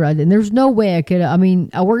after I did. And there's no way I could. I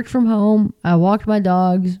worked from home. I walked my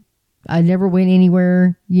dogs. I never went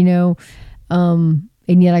anywhere, and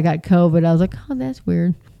yet I got COVID. I was like, oh, that's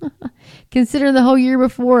weird. Considering the whole year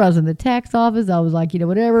before, I was in the tax office. I was like,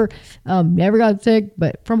 whatever. Never got sick,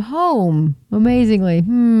 but from home, amazingly.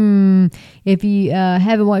 If you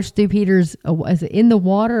haven't watched Stu Peters, is it In the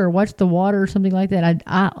Water, or Watch the Water or something like that?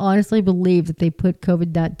 I honestly believe that they put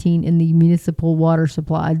COVID-19 in the municipal water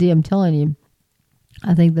supply. I'm telling you.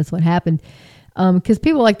 I think that's what happened. Because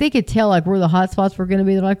people, they could tell, where the hot spots were going to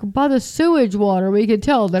be. They're like, by the sewage water, we could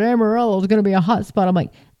tell that Amarillo is going to be a hot spot. I'm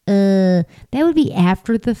like, that would be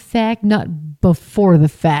after the fact, not before the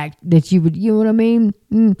fact that you would, you know what I mean?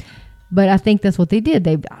 But I think that's what they did.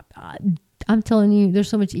 I'm telling you, there's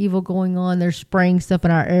so much evil going on. They're spraying stuff in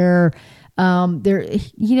our air.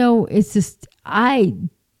 It's just, I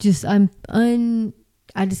just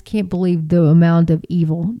can't believe the amount of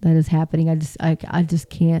evil that is happening. I just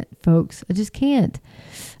can't, folks. I just can't.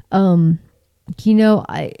 20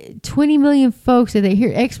 million folks that they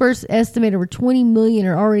hear, experts estimate over 20 million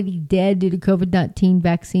are already dead due to COVID-19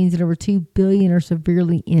 vaccines, and over 2 billion are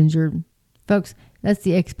severely injured. Folks, that's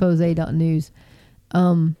the expose.news.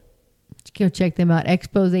 Go check them out.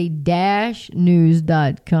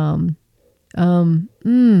 expose-news.com.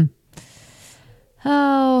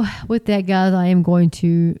 With that, guys, I'm going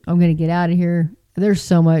to get out of here. There's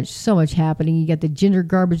so much happening. You got the gender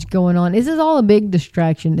garbage going on. This is all a big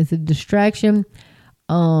distraction. It's a distraction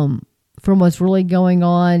from what's really going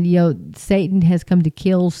on. Satan has come to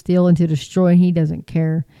kill, steal, and to destroy, and he doesn't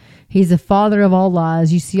care. He's the father of all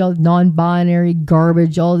lies. You see all non-binary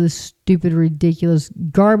garbage, all this stupid, ridiculous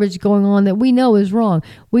garbage going on that we know is wrong.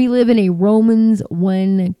 We live in a Romans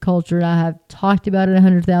 1 culture. I have talked about it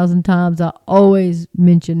 100,000 times. I always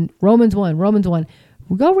mention Romans 1.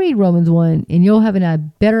 Go read Romans 1, and you'll have a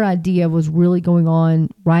better idea of what's really going on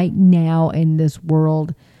right now in this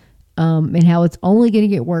world, and how it's only going to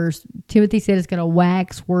get worse. Timothy said it's going to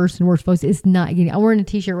wax worse and worse, folks. It's not getting. I'm wearing a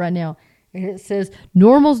t-shirt right now, and it says,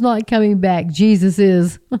 normal's not coming back. Jesus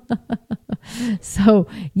is. So,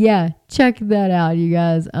 yeah, check that out, you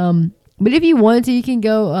guys. But if you want to, you can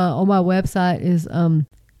go on my website is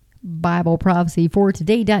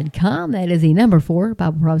BibleProphecyForToday.com. That is the number 4,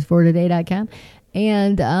 BibleProphecyForToday.com.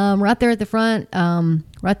 And right there at the front,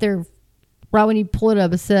 right there right when you pull it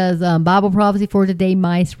up, it says Bible Prophecy for Today,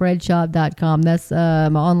 myspreadshop.com. That's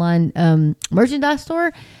my online merchandise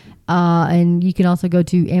store. And you can also go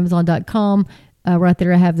to amazon.com. Right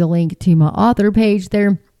there, I have the link to my author page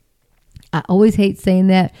there. I always hate saying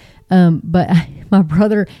that, but my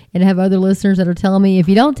brother and I have other listeners that are telling me, if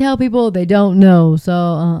you don't tell people, they don't know. So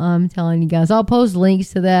I'm telling you guys. I'll post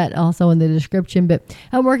links to that also in the description. But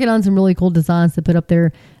I'm working on some really cool designs to put up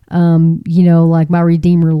there, like My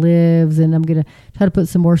Redeemer Lives. And I'm going to try to put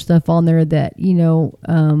some more stuff on there that,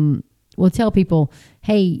 will tell people,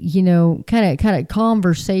 hey, kind of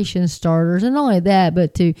conversation starters. And not only that,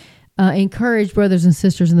 but to encourage brothers and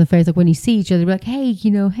sisters in the faith. Like when you see each other, be like, hey.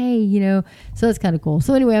 So that's kind of cool.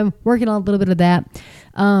 So anyway, I'm working on a little bit of that.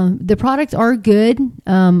 The products are good.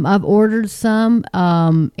 I've ordered some,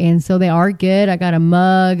 and so they are good. I got a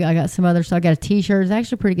mug. I got some other stuff. I got a t-shirt. It's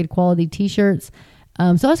actually pretty good quality t-shirts. So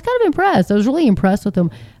I was kind of impressed. I was really impressed with them.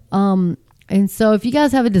 And so if you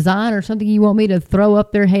guys have a design or something you want me to throw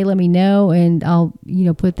up there, hey, let me know. And I'll,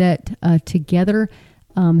 put that together.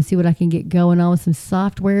 See what I can get going on with some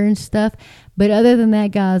software and stuff. But other than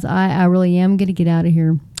that, guys, I really am going to get out of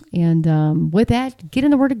here. And with that, get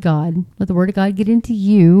in the Word of God. Let the Word of God get into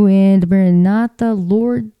you. And Maranatha,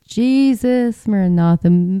 Lord Jesus, Maranatha.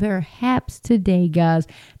 Perhaps today, guys,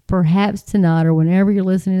 perhaps tonight, or whenever you're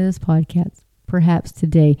listening to this podcast, perhaps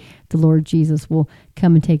today the Lord Jesus will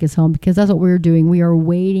come and take us home, because that's what we're doing. We are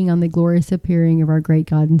waiting on the glorious appearing of our great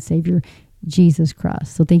God and Savior, Jesus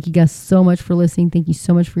Christ. So thank you guys so much for listening. Thank you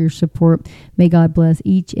so much for your support. May God bless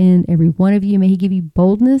each and every one of you. May He give you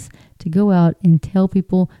boldness to go out and tell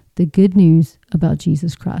people the good news about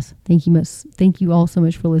Jesus Christ. Thank you all so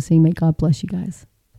much for listening. May God bless you guys.